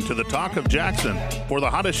listening to the Talk of Jackson. For the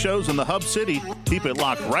hottest shows in the Hub City, keep it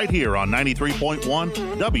locked right here on 93.1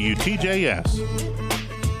 WTJS.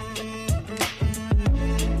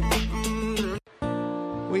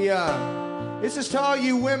 This is to all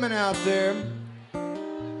you women out there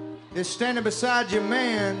that's standing beside your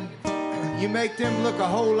man. You make them look a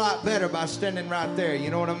whole lot better by standing right there.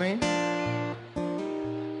 You know what I mean?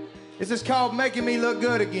 This is called Making Me Look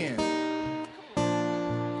Good Again.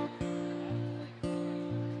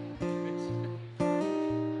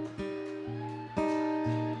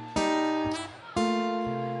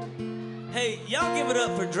 Hey, y'all give it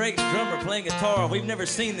up for Drake's drummer playing guitar. We've never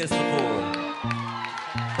seen this before.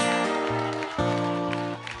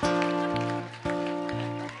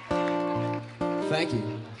 Thank you.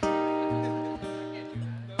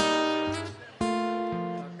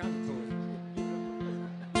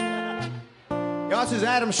 Y'all, this is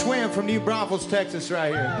Adam Schwinn from New Braunfels, Texas,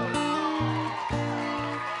 right here.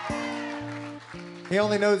 He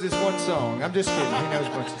only knows this one song. I'm just kidding. He knows a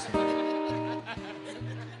bunch of songs.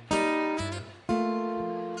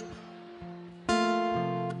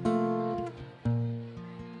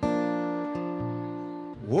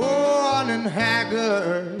 Worn and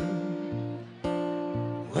haggard,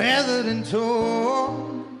 weathered and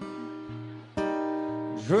torn,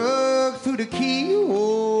 drugged through the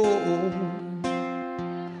keyhole,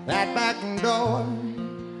 that back door,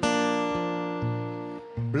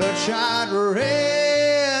 bloodshot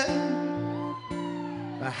red,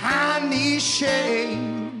 behind these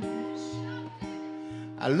shades,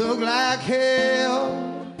 I look like hell.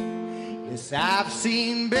 Yes, I've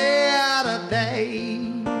seen better days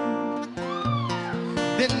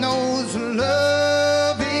than those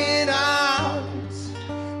loving arms.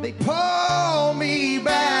 They pull me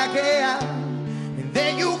back, yeah, and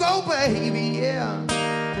there you go, baby, yeah,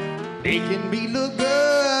 making me look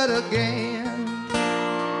good again.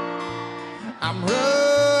 I'm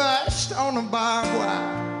rushed on a barbed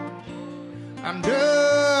wire, I'm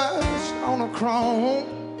dust on a chrome,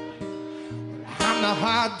 I'm the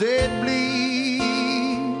heart that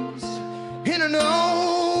bleeds in an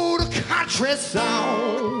old country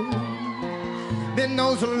song. Then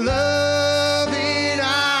those loving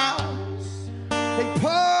arms, they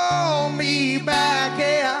pull me back,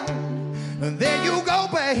 yeah. And there you go,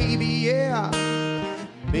 baby, yeah,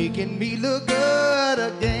 making me look good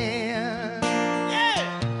again.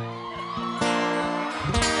 Yeah.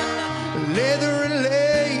 Leather and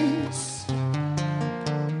lace,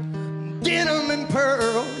 denim and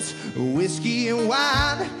pearls, whiskey and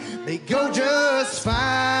wine, they go just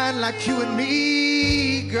fine like you and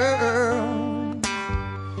me, girl.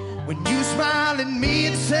 When you smile at me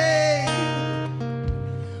and say,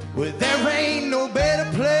 well, there ain't no better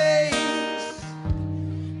place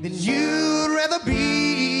than you'd rather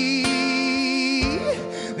be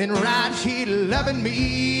than right here loving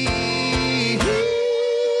me.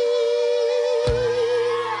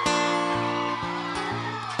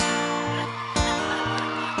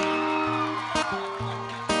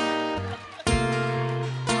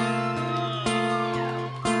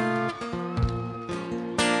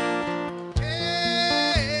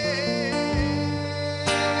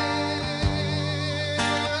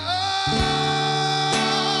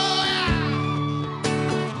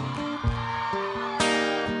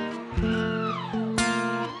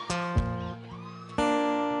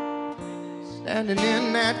 Standing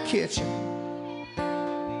in that kitchen,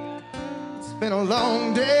 it's been a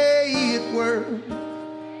long day at work.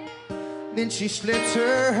 Then she slips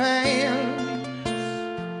her hand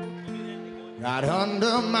right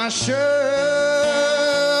under my shirt.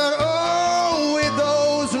 Oh, with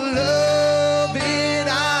those loving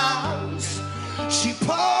arms, she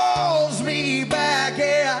pulls me back,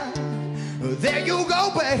 yeah. There you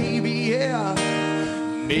go, baby, yeah,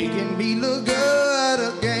 making me look good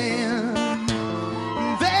again.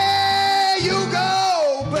 There you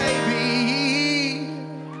go, baby,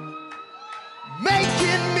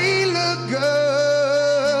 making me look good.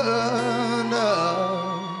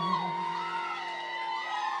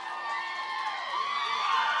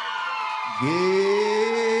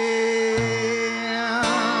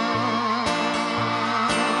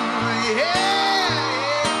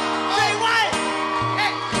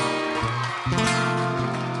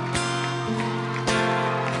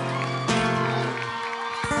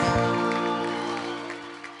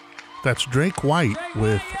 That's Drake White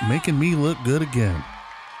with Making Me Look Good Again.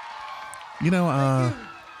 You know, I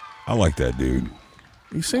like that dude.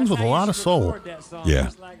 he sings with a lot of soul. Yeah.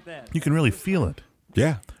 You can really feel it.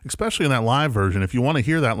 Yeah. Especially in that live version. If you want to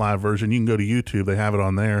hear that live version, you can go to YouTube. They have it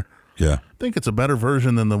on there. Yeah. I think it's a better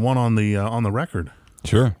version than the one on the record.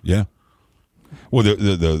 Sure. Yeah. Well,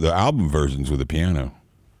 the album version's with a piano,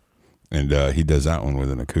 and he does that one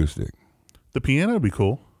with an acoustic. The piano would be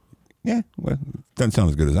cool. Yeah. Well, doesn't sound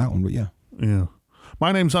as good as that one, but yeah. Yeah.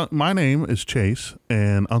 My name is Chase,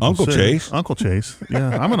 and Uncle Syd, Chase. Uncle Chase.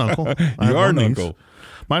 Yeah, I'm an uncle. You are an uncle.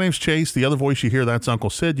 My name's Chase. The other voice you hear, that's Uncle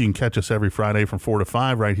Syd. You can catch us every Friday from 4 to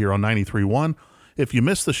 5 right here on 93.1. If you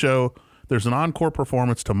missed the show, there's an encore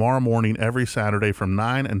performance tomorrow morning every Saturday from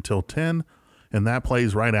 9 until 10, and that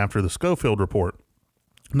plays right after the Schofield Report.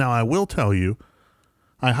 Now, I will tell you,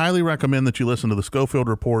 I highly recommend that you listen to the Schofield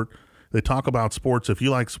Report. They talk about sports. If you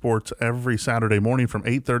like sports, every Saturday morning from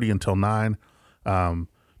 8:30 until 9.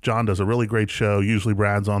 John does a really great show. Usually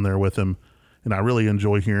Brad's on there with him, and I really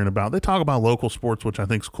enjoy hearing about. They talk about local sports, which I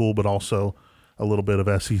think is cool, but also a little bit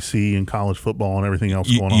of SEC and college football and everything else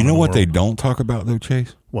going on. You know what they don't talk about though,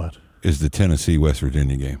 Chase? What? Is the Tennessee-West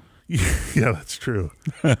Virginia game. Yeah, that's true.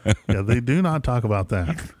 Yeah, they do not talk about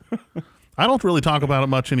that. I don't really talk about it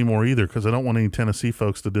much anymore either because I don't want any Tennessee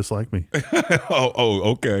folks to dislike me.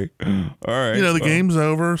 Okay. All right. The game's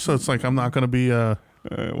over, so it's like I'm not going to be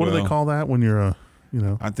what do they call that when you're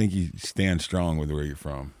I think you stand strong with where you're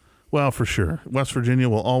from. Well, for sure. West Virginia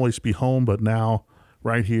will always be home, but now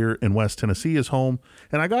right here in West Tennessee is home.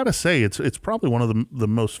 And I got to say, it's probably one of the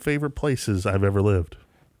most favorite places I've ever lived.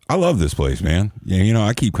 I love this place, man. Yeah,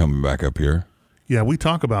 I keep coming back up here. Yeah, we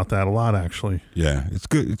talk about that a lot, actually. Yeah, it's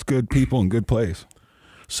good. It's good people and good place.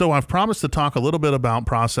 So I've promised to talk a little bit about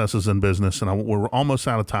processes in business, and we're almost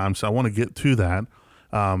out of time, so I want to get to that.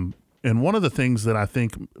 And one of the things that I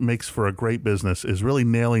think makes for a great business is really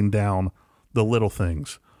nailing down the little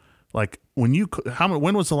things. Like when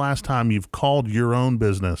was the last time you've called your own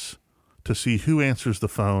business to see who answers the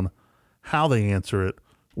phone, how they answer it,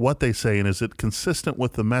 what they say, and is it consistent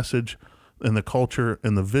with the message and the culture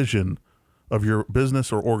and the vision of your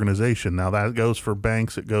business or organization? Now that goes for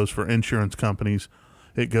banks, it goes for insurance companies,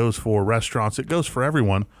 it goes for restaurants, it goes for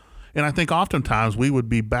everyone. And I think oftentimes we would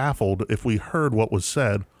be baffled if we heard what was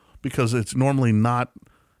said because it's normally not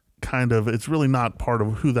it's really not part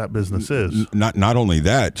of who that business is. Not only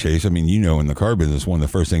that, Chase, I mean, in the car business, one of the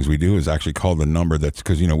first things we do is actually call the number that's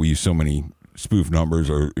because, we use so many spoof numbers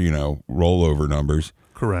or, rollover numbers.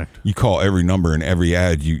 Correct. You call every number in every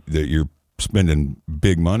ad that you're spending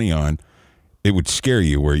big money on. It would scare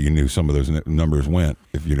you where you knew some of those numbers went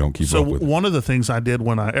if you don't keep up with it. So one of the things I did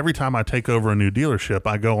every time I take over a new dealership,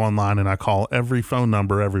 I go online and I call every phone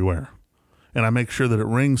number everywhere. And I make sure that it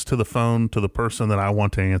rings to the phone to the person that I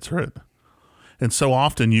want to answer it. And so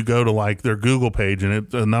often you go to like their Google page and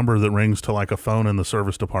it's a number that rings to like a phone in the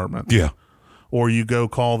service department. Yeah. Or you go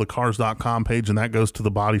call the cars.com page and that goes to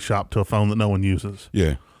the body shop to a phone that no one uses.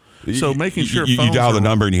 Yeah. So making sure you dial the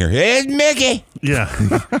number and you hear, "Hey, it's Mickey."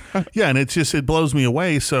 Yeah. Yeah, and it blows me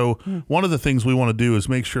away. So one of the things we want to do is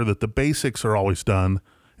make sure that the basics are always done.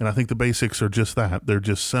 And I think the basics are just that. They're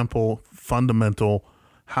just simple, fundamental.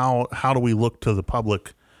 How do we look to the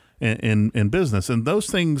public in business? And those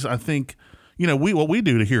things, I think, what we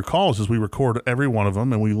do to hear calls is we record every one of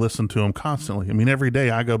them and we listen to them constantly. I mean, every day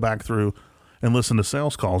I go back through and listen to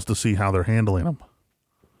sales calls to see how they're handling them.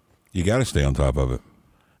 You got to stay on top of it.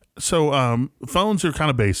 So phones are kind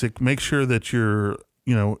of basic. Make sure that you're,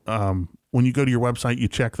 when you go to your website, you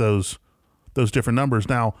check those different numbers.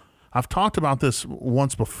 Now, I've talked about this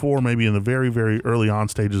once before, maybe in the very, very early on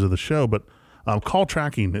stages of the show, but call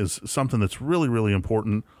tracking is something that's really, really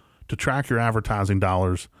important to track your advertising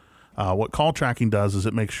dollars. What call tracking does is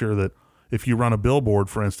it makes sure that if you run a billboard,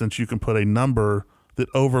 for instance, you can put a number that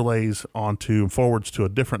overlays onto and forwards to a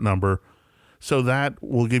different number. So that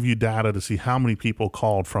will give you data to see how many people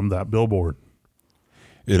called from that billboard.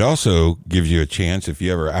 It also gives you a chance if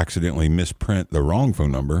you ever accidentally misprint the wrong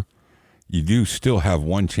phone number, you do still have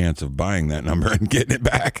one chance of buying that number and getting it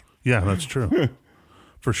back. Yeah, that's true.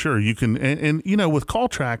 For sure. You can, and with call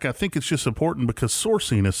track, I think it's just important because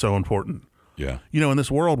sourcing is so important. Yeah. In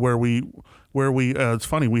this world where we it's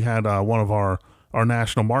funny, we had one of our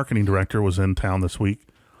national marketing director was in town this week,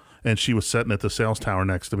 and she was sitting at the sales tower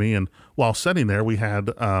next to me. And while sitting there, we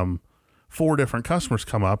had 4 different customers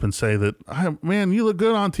come up and say that, "Man, you look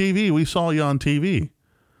good on TV. We saw you on TV."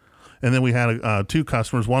 And then we had 2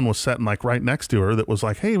 customers. One was sitting like right next to her that was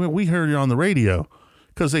like, "Hey, we heard you on the radio,"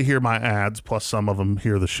 because they hear my ads, plus some of them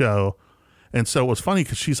hear the show. And so it was funny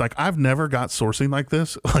because she's like, "I've never got sourcing like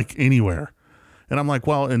this, like anywhere." And I'm like,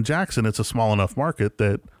 well, in Jackson, it's a small enough market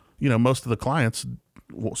that, most of the clients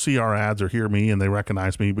will see our ads or hear me and they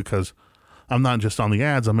recognize me because I'm not just on the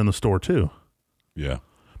ads, I'm in the store too. Yeah.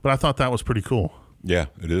 But I thought that was pretty cool. Yeah,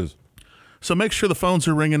 it is. So make sure the phones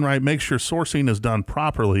are ringing right. Make sure sourcing is done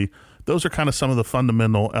properly. Those are kind of some of the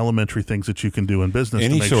fundamental, elementary things that you can do in business.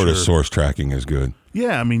 Any sort of source tracking is good.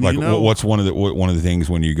 Yeah, I mean, like what's one of the things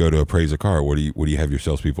when you go to appraise a car? What do you have your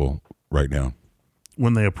salespeople write down?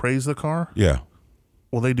 When they appraise the car? Yeah.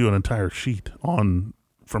 Well, they do an entire sheet from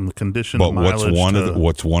the condition. But mileage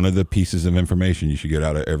what's one of the pieces of information you should get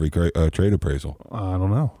out of every trade appraisal? I don't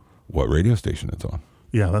know. What radio station it's on?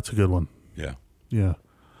 Yeah, that's a good one. Yeah. Yeah.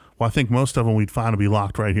 Well, I think most of them we'd find to be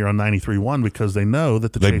locked right here on 93.1 because they know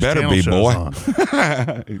that the they Chase better Channel be, show's boy.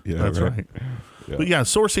 on. Yeah, that's right. Yeah. But yeah,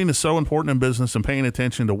 sourcing is so important in business and paying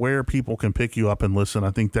attention to where people can pick you up and listen.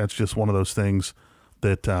 I think that's just one of those things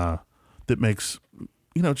that that makes,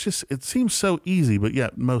 it seems so easy, but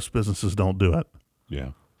yet most businesses don't do it.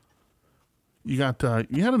 Yeah. You had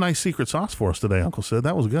a nice secret sauce for us today, Uncle Syd.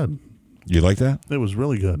 That was good. You like that? It was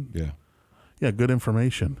really good. Yeah. Yeah, good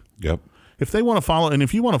information. Yep. If they want to follow, and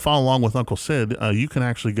if you want to follow along with Uncle Syd, you can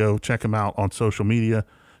actually go check him out on social media.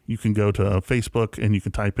 You can go to Facebook and you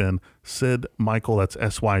can type in Syd Michael, that's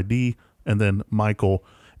SYD, and then Michael.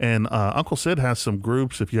 And Uncle Syd has some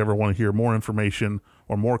groups. If you ever want to hear more information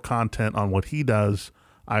or more content on what he does,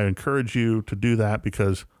 I encourage you to do that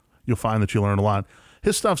because you'll find that you learn a lot.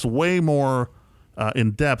 His stuff's way more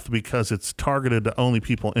in depth because it's targeted to only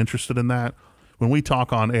people interested in that. When we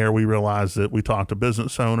talk on air, we realize that we talk to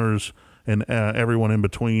business owners and everyone in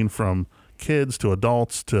between, from kids to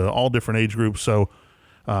adults to all different age groups. So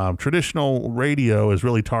traditional radio is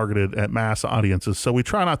really targeted at mass audiences. So we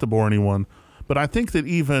try not to bore anyone. But I think that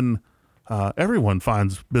even everyone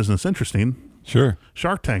finds business interesting. Sure.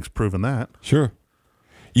 Shark Tank's proven that. Sure.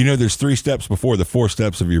 There's 3 steps before the 4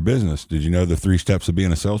 steps of your business. Did you know the 3 steps of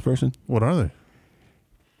being a salesperson? What are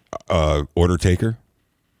they? Order taker,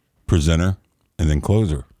 presenter, and then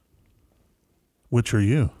closer. Which are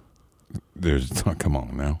you? Come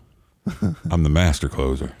on now. I'm the master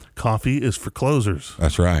closer. Coffee is for closers.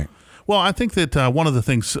 That's right. Well, I think that one of the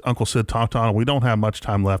things Uncle Syd talked on, we don't have much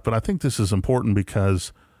time left, but I think this is important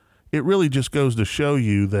because it really just goes to show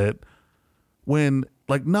you that when,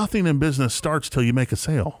 nothing in business starts till you make a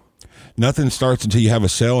sale. Nothing starts until you have a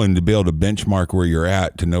sale and to be able to benchmark where you're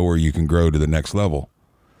at to know where you can grow to the next level.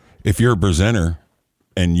 If you're a presenter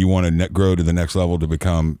and you want to grow to the next level to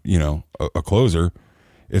become, a closer,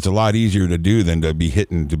 it's a lot easier to do than to be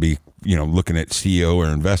looking at CEO or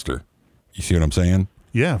investor. You see what I'm saying?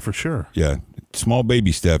 Yeah, for sure. Yeah. Small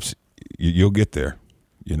baby steps, you'll get there,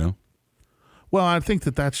 Well, I think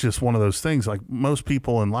that that's just one of those things. Like most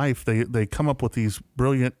people in life, they come up with these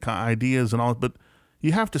brilliant ideas and all, but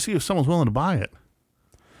you have to see if someone's willing to buy it.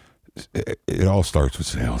 It all starts with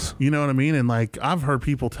sales. You know what I mean? And I've heard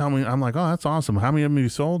people tell me, I'm like, oh, that's awesome. How many of them have you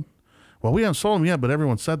sold? Well, we haven't sold them yet, but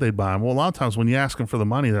everyone said they'd buy them. Well, a lot of times when you ask them for the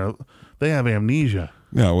money, they have amnesia.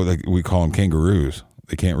 Yeah, we call them kangaroos.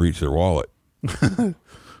 They can't reach their wallet.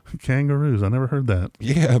 Kangaroos. I never heard that.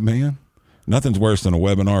 Yeah, man. Nothing's worse than a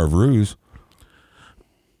webinar of ruse.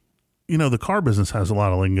 The car business has a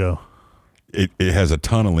lot of lingo. It has a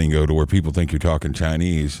ton of lingo to where people think you're talking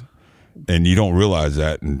Chinese, and you don't realize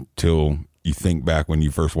that until you think back when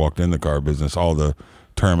you first walked in the car business. All the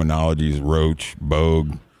terminologies, roach,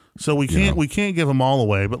 bogue. So we can't give them all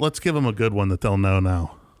away, but let's give them a good one that they'll know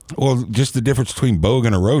now. Well, just the difference between bogue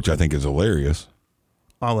and a roach, I think, is hilarious.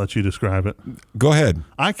 I'll let you describe it. Go ahead.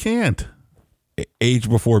 I can't. Age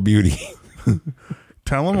before beauty.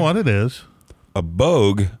 Tell them what it is. A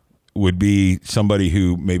bogue would be somebody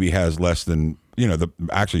who maybe has less than,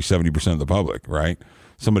 actually 70% of the public, right?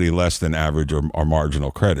 Somebody less than average or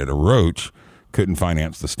marginal credit. A roach couldn't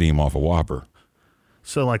finance the steam off a Whopper.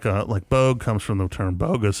 So like bogue comes from the term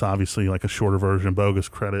bogus, obviously, like a shorter version, bogus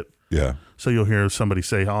credit. Yeah. So you'll hear somebody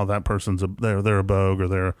say, oh, that person's they're a bogue, or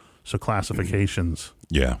they're classifications.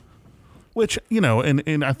 Yeah. Which,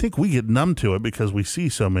 and I think we get numb to it because we see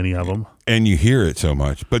so many of them. And you hear it so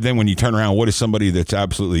much. But then when you turn around, what is somebody that's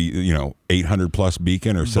absolutely, 800 plus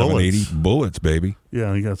beacon or 780? Bullets, baby.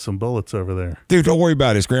 Yeah, you got some bullets over there. Dude, don't worry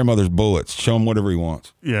about it. His grandmother's bullets. Show him whatever he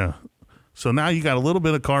wants. Yeah. So now you got a little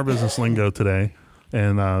bit of car business lingo today.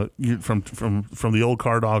 And you from the old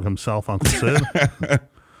car dog himself, Uncle Syd.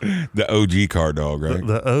 The OG car dog, right?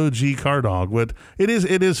 The OG car dog. But it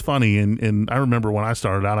is funny, and I remember when I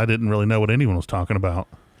started out, I didn't really know what anyone was talking about.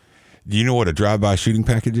 Do you know what a drive-by shooting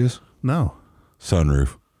package is? No.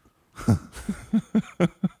 Sunroof.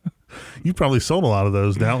 You probably sold a lot of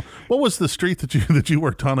those now. What was the street that you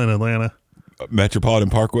worked on in Atlanta? Metropolitan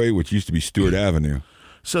Parkway, which used to be Stewart Avenue.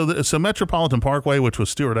 So Metropolitan Parkway, which was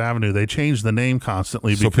Stewart Avenue, they changed the name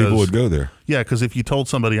constantly so because people would go there. Yeah, because if you told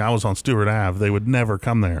somebody I was on Stewart Ave, they would never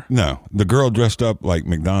come there. No, the girl dressed up like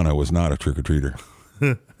McDonough was not a trick-or-treater.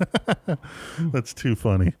 That's too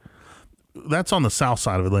funny. That's on the south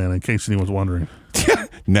side of Atlanta, in case anyone's wondering.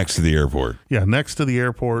 Next to the airport. Yeah, next to the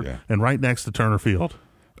airport and right next to Turner Field.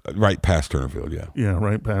 Right past Turner Field, yeah. Yeah,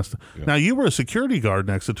 right past. Yeah. Now, you were a security guard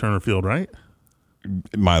next to Turner Field, right?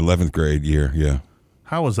 My 11th grade year, yeah.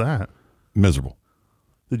 How was that? Miserable.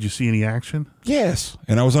 Did you see any action? Yes,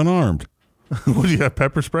 and I was unarmed. Would you have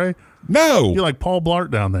pepper spray? No. You're like Paul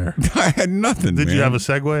Blart down there. I had nothing, Did man. you have a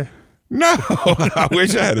Segway? No. I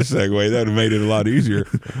wish I had a Segway. That would have made it a lot easier.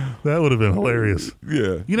 That would have been hilarious.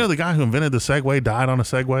 Yeah. You know, the guy who invented the Segway died on a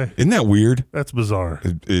Segway? Isn't that weird? That's bizarre.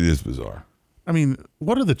 It is bizarre. I mean,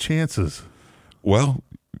 what are the chances? Well,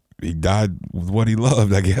 he died with what he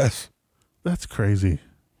loved, I guess. That's crazy.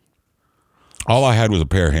 All I had was a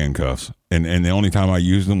pair of handcuffs, and the only time I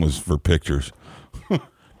used them was for pictures.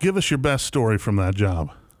 Give us your best story from that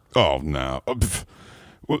job. Oh, no.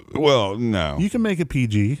 Well, no. You can make it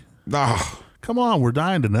PG. Ah. Come on, we're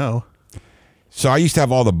dying to know. So I used to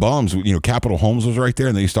have all the bums. You know, Capitol Homes was right there,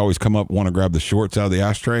 and they used to always come up, want to grab the shorts out of the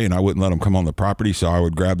ashtray, and I wouldn't let them come on the property, so I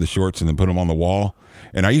would grab the shorts and then put them on the wall.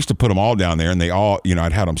 And I used to put them all down there, and they all, you know,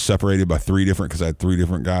 I'd had them separated by because I had 3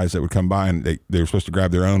 different guys that would come by, and they were supposed to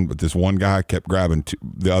grab their own, but this one guy kept grabbing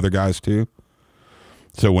the other guys too.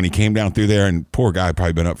 So when he came down through there, and poor guy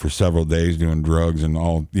probably been up for several days doing drugs and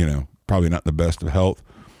all, you know, probably not the best of health.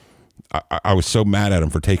 I was so mad at him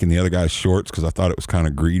for taking the other guy's shorts because I thought it was kind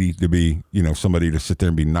of greedy to be, you know, somebody to sit there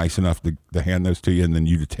and be nice enough to hand those to you and then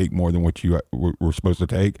you to take more than what you were supposed to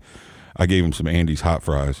take. I gave him some Andy's hot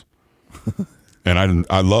fries. And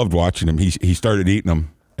I loved watching him. He started eating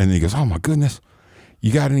them, and then he goes, "Oh my goodness,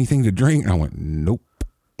 you got anything to drink?" And I went, "Nope."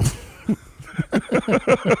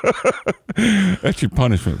 That's your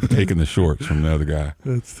punishment for taking the shorts from the other guy.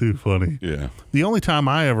 That's too funny. Yeah. The only time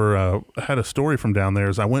I ever had a story from down there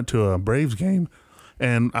is I went to a Braves game,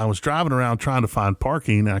 and I was driving around trying to find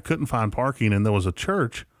parking, and I couldn't find parking, and there was a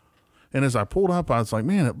church. And as I pulled up, I was like,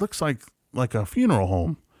 man, it looks like a funeral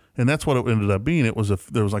home. And that's what it ended up being.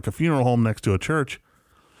 There was like a funeral home next to a church.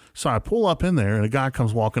 So I pull up in there, and a guy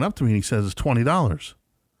comes walking up to me, and he says, it's $20.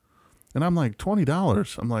 And I'm like,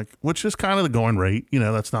 $20? I'm like, which is kind of the going rate. You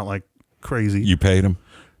know, that's not like crazy. You paid him?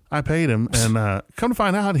 I paid him, and come to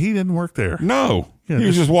find out, he didn't work there. No. Yeah, he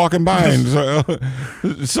was just walking by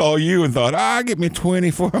and saw you and thought, give me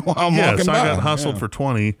 20 for while I'm walking so by. I got hustled for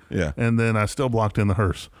 20, and then I still blocked in the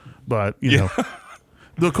hearse. But, you know,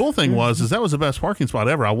 the cool thing was that was the best parking spot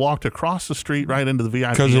ever. I walked across the street right into the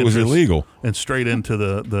VIP because it was illegal. And straight into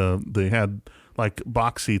they had like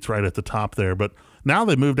box seats right at the top there. But now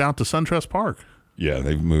they moved out to SunTrust Park. Yeah,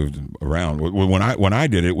 they've moved around. When I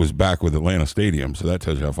did it, was back with Atlanta Stadium, so that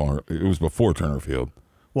tells you how far. It was before Turner Field.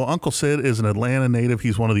 Well, Uncle Syd is an Atlanta native.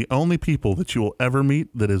 He's one of the only people that you will ever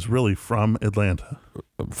meet that is really from Atlanta.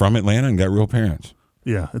 From Atlanta and got real parents.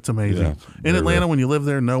 Yeah, it's amazing. Yeah, in Atlanta, when you live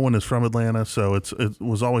there, no one is from Atlanta, so it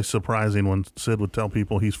was always surprising when Syd would tell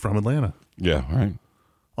people he's from Atlanta. Yeah, right.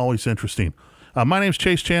 Always interesting. My name's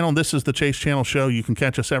Chase Channel, and this is the Chase Channel Show. You can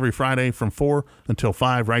catch us every Friday from 4 until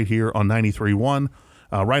 5 right here on 93.1.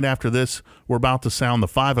 Right after this, we're about to sound the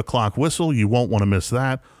 5 o'clock whistle. You won't want to miss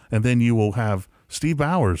that. And then you will have Steve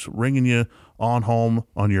Bowers ringing you on home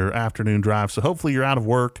on your afternoon drive. So hopefully you're out of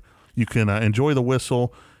work. You can enjoy the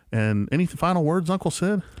whistle. And any final words, Uncle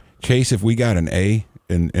Syd? Chase, if we got an A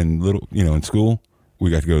in in school, we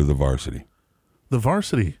got to go to the varsity. The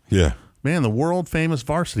varsity? Yeah. Man, the world famous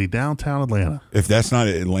varsity, downtown Atlanta. If that's not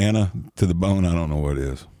Atlanta to the bone, I don't know what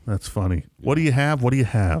is. That's funny. What do you have? What do you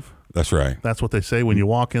have? That's right. That's what they say when you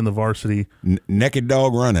walk in the varsity. Naked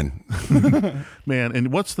dog running. Man,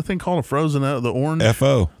 and what's the thing called? A frozen, the orange?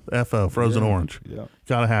 FO. FO, frozen orange. Yeah.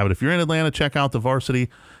 Got to have it. If you're in Atlanta, check out the varsity.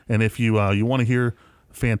 And if you want to hear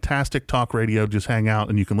fantastic talk radio, just hang out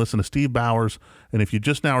and you can listen to Steve Bowers. And if you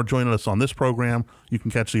just now are joining us on this program, you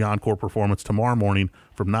can catch the encore performance tomorrow morning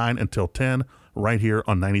from 9 until 10 right here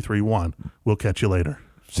on 93.1. We'll catch you later.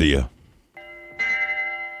 See ya.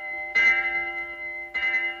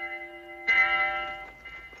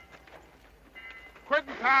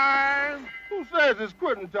 Quitting time. Who says it's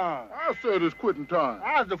quitting time? I said it's quitting time.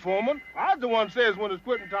 I was the foreman. I was the one says when it's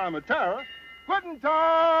quitting time at Terra. Quitting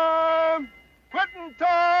time! Quitting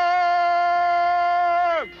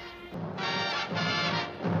time!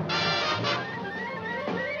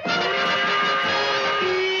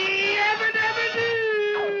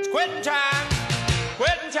 It's quitting time!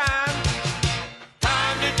 Quitting time!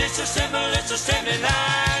 Time to disassemble this assembly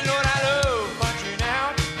line. Lord, I love punching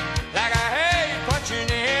out like I hate punching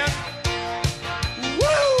in.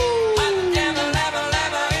 Woo! Hot dabba, labba,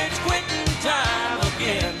 labba, it's quitting time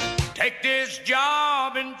again. Take this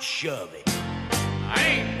job and shove it. I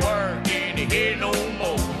ain't working here no more.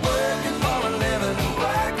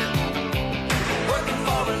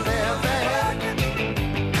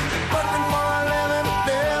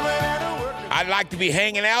 like to be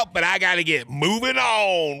hanging out, but I got to get moving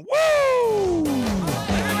on. Woo!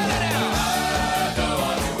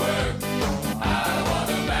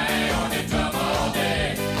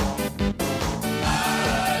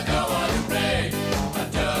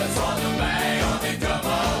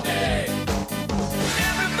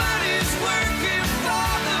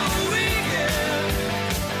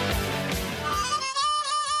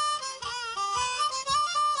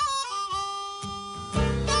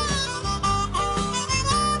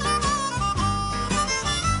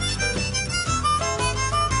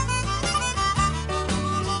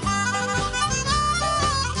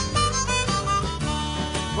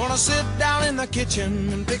 Gonna sit down in the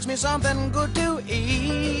kitchen and fix me something good to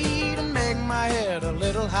eat and make my head a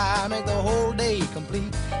little high, make the whole day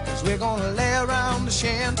complete. Cause we're gonna lay around the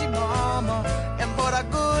shanty, mama, and put a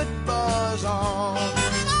good buzz on.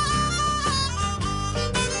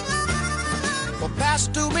 Well, pass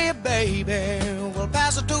it to me, baby, well,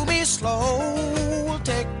 pass it to me slow. We'll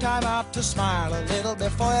take time out to smile a little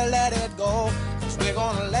before you let it go. Cause we're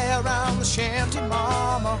gonna lay around the shanty,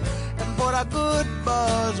 mama, and put a good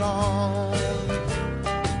buzz on.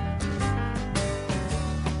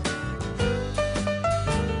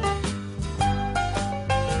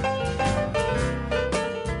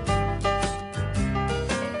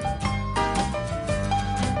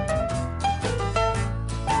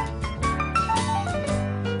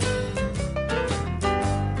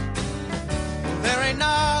 There ain't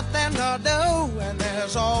nothing to do, and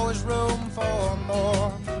there's always room for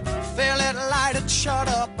more. Feel it lighted, shut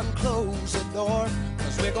up and close the door.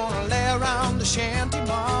 Cause we're gonna lay around the shanty,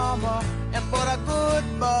 mama, and put a good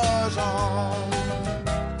buzz on.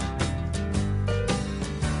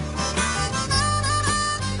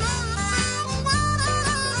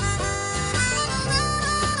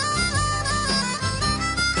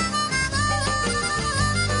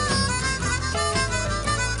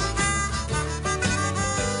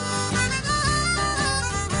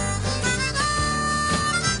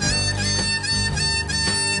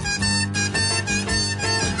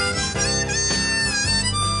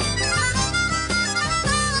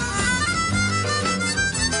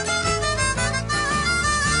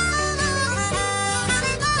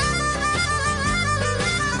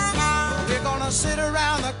 Sit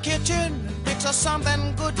around the kitchen and fix us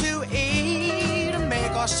something good to eat and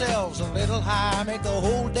make ourselves a little high, make the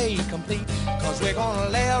whole day complete. Cause we're gonna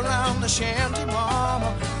lay around the shanty,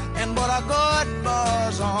 mama, and put a good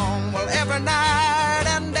buzz on. Well, every night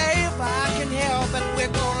and day, if I can help it, we're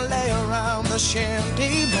gonna lay around the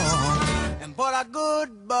shanty, mama, and put a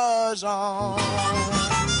good buzz on.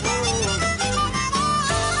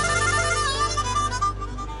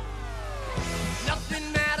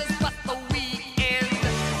 Nothing matters but the weekend.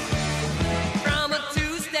 From a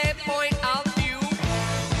Tuesday point of view,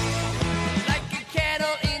 like a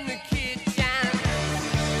kettle in the kitchen,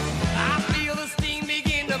 I feel the steam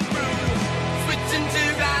begin to brew. Switching to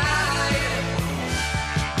ride.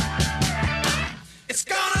 It's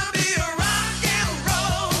gonna be a rock and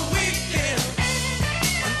roll weekend.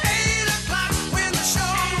 On 8 o'clock when the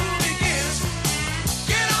show begins,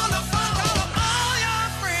 get on the phone, call all your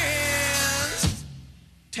friends.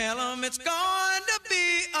 Tell them it's going to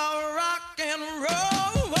be a rock and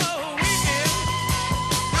roll weekend.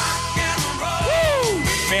 Rock and roll.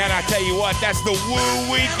 Man, I tell you what, that's the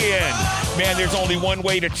Woo Weekend. Man, there's only one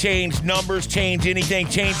way to change numbers, change anything,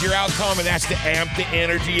 change your outcome, and that's to amp the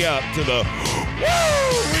energy up to the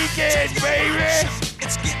Woo Weekend, baby.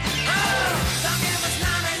 It's getting on. Don't give us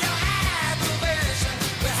none of your aggravation.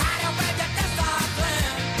 We're hiding where your deaths are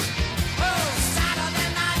planned. Oh, Saturday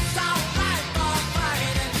night's all right for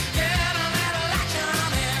fighting. Get a little action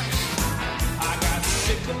in. I got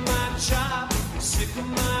sick of my job, sick of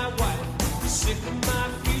my wife, sick of my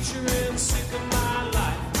future and sick of my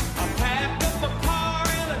life. I packed up my car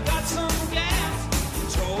and I got some gas.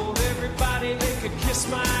 Told everybody they could kiss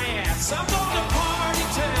my ass. I'm gonna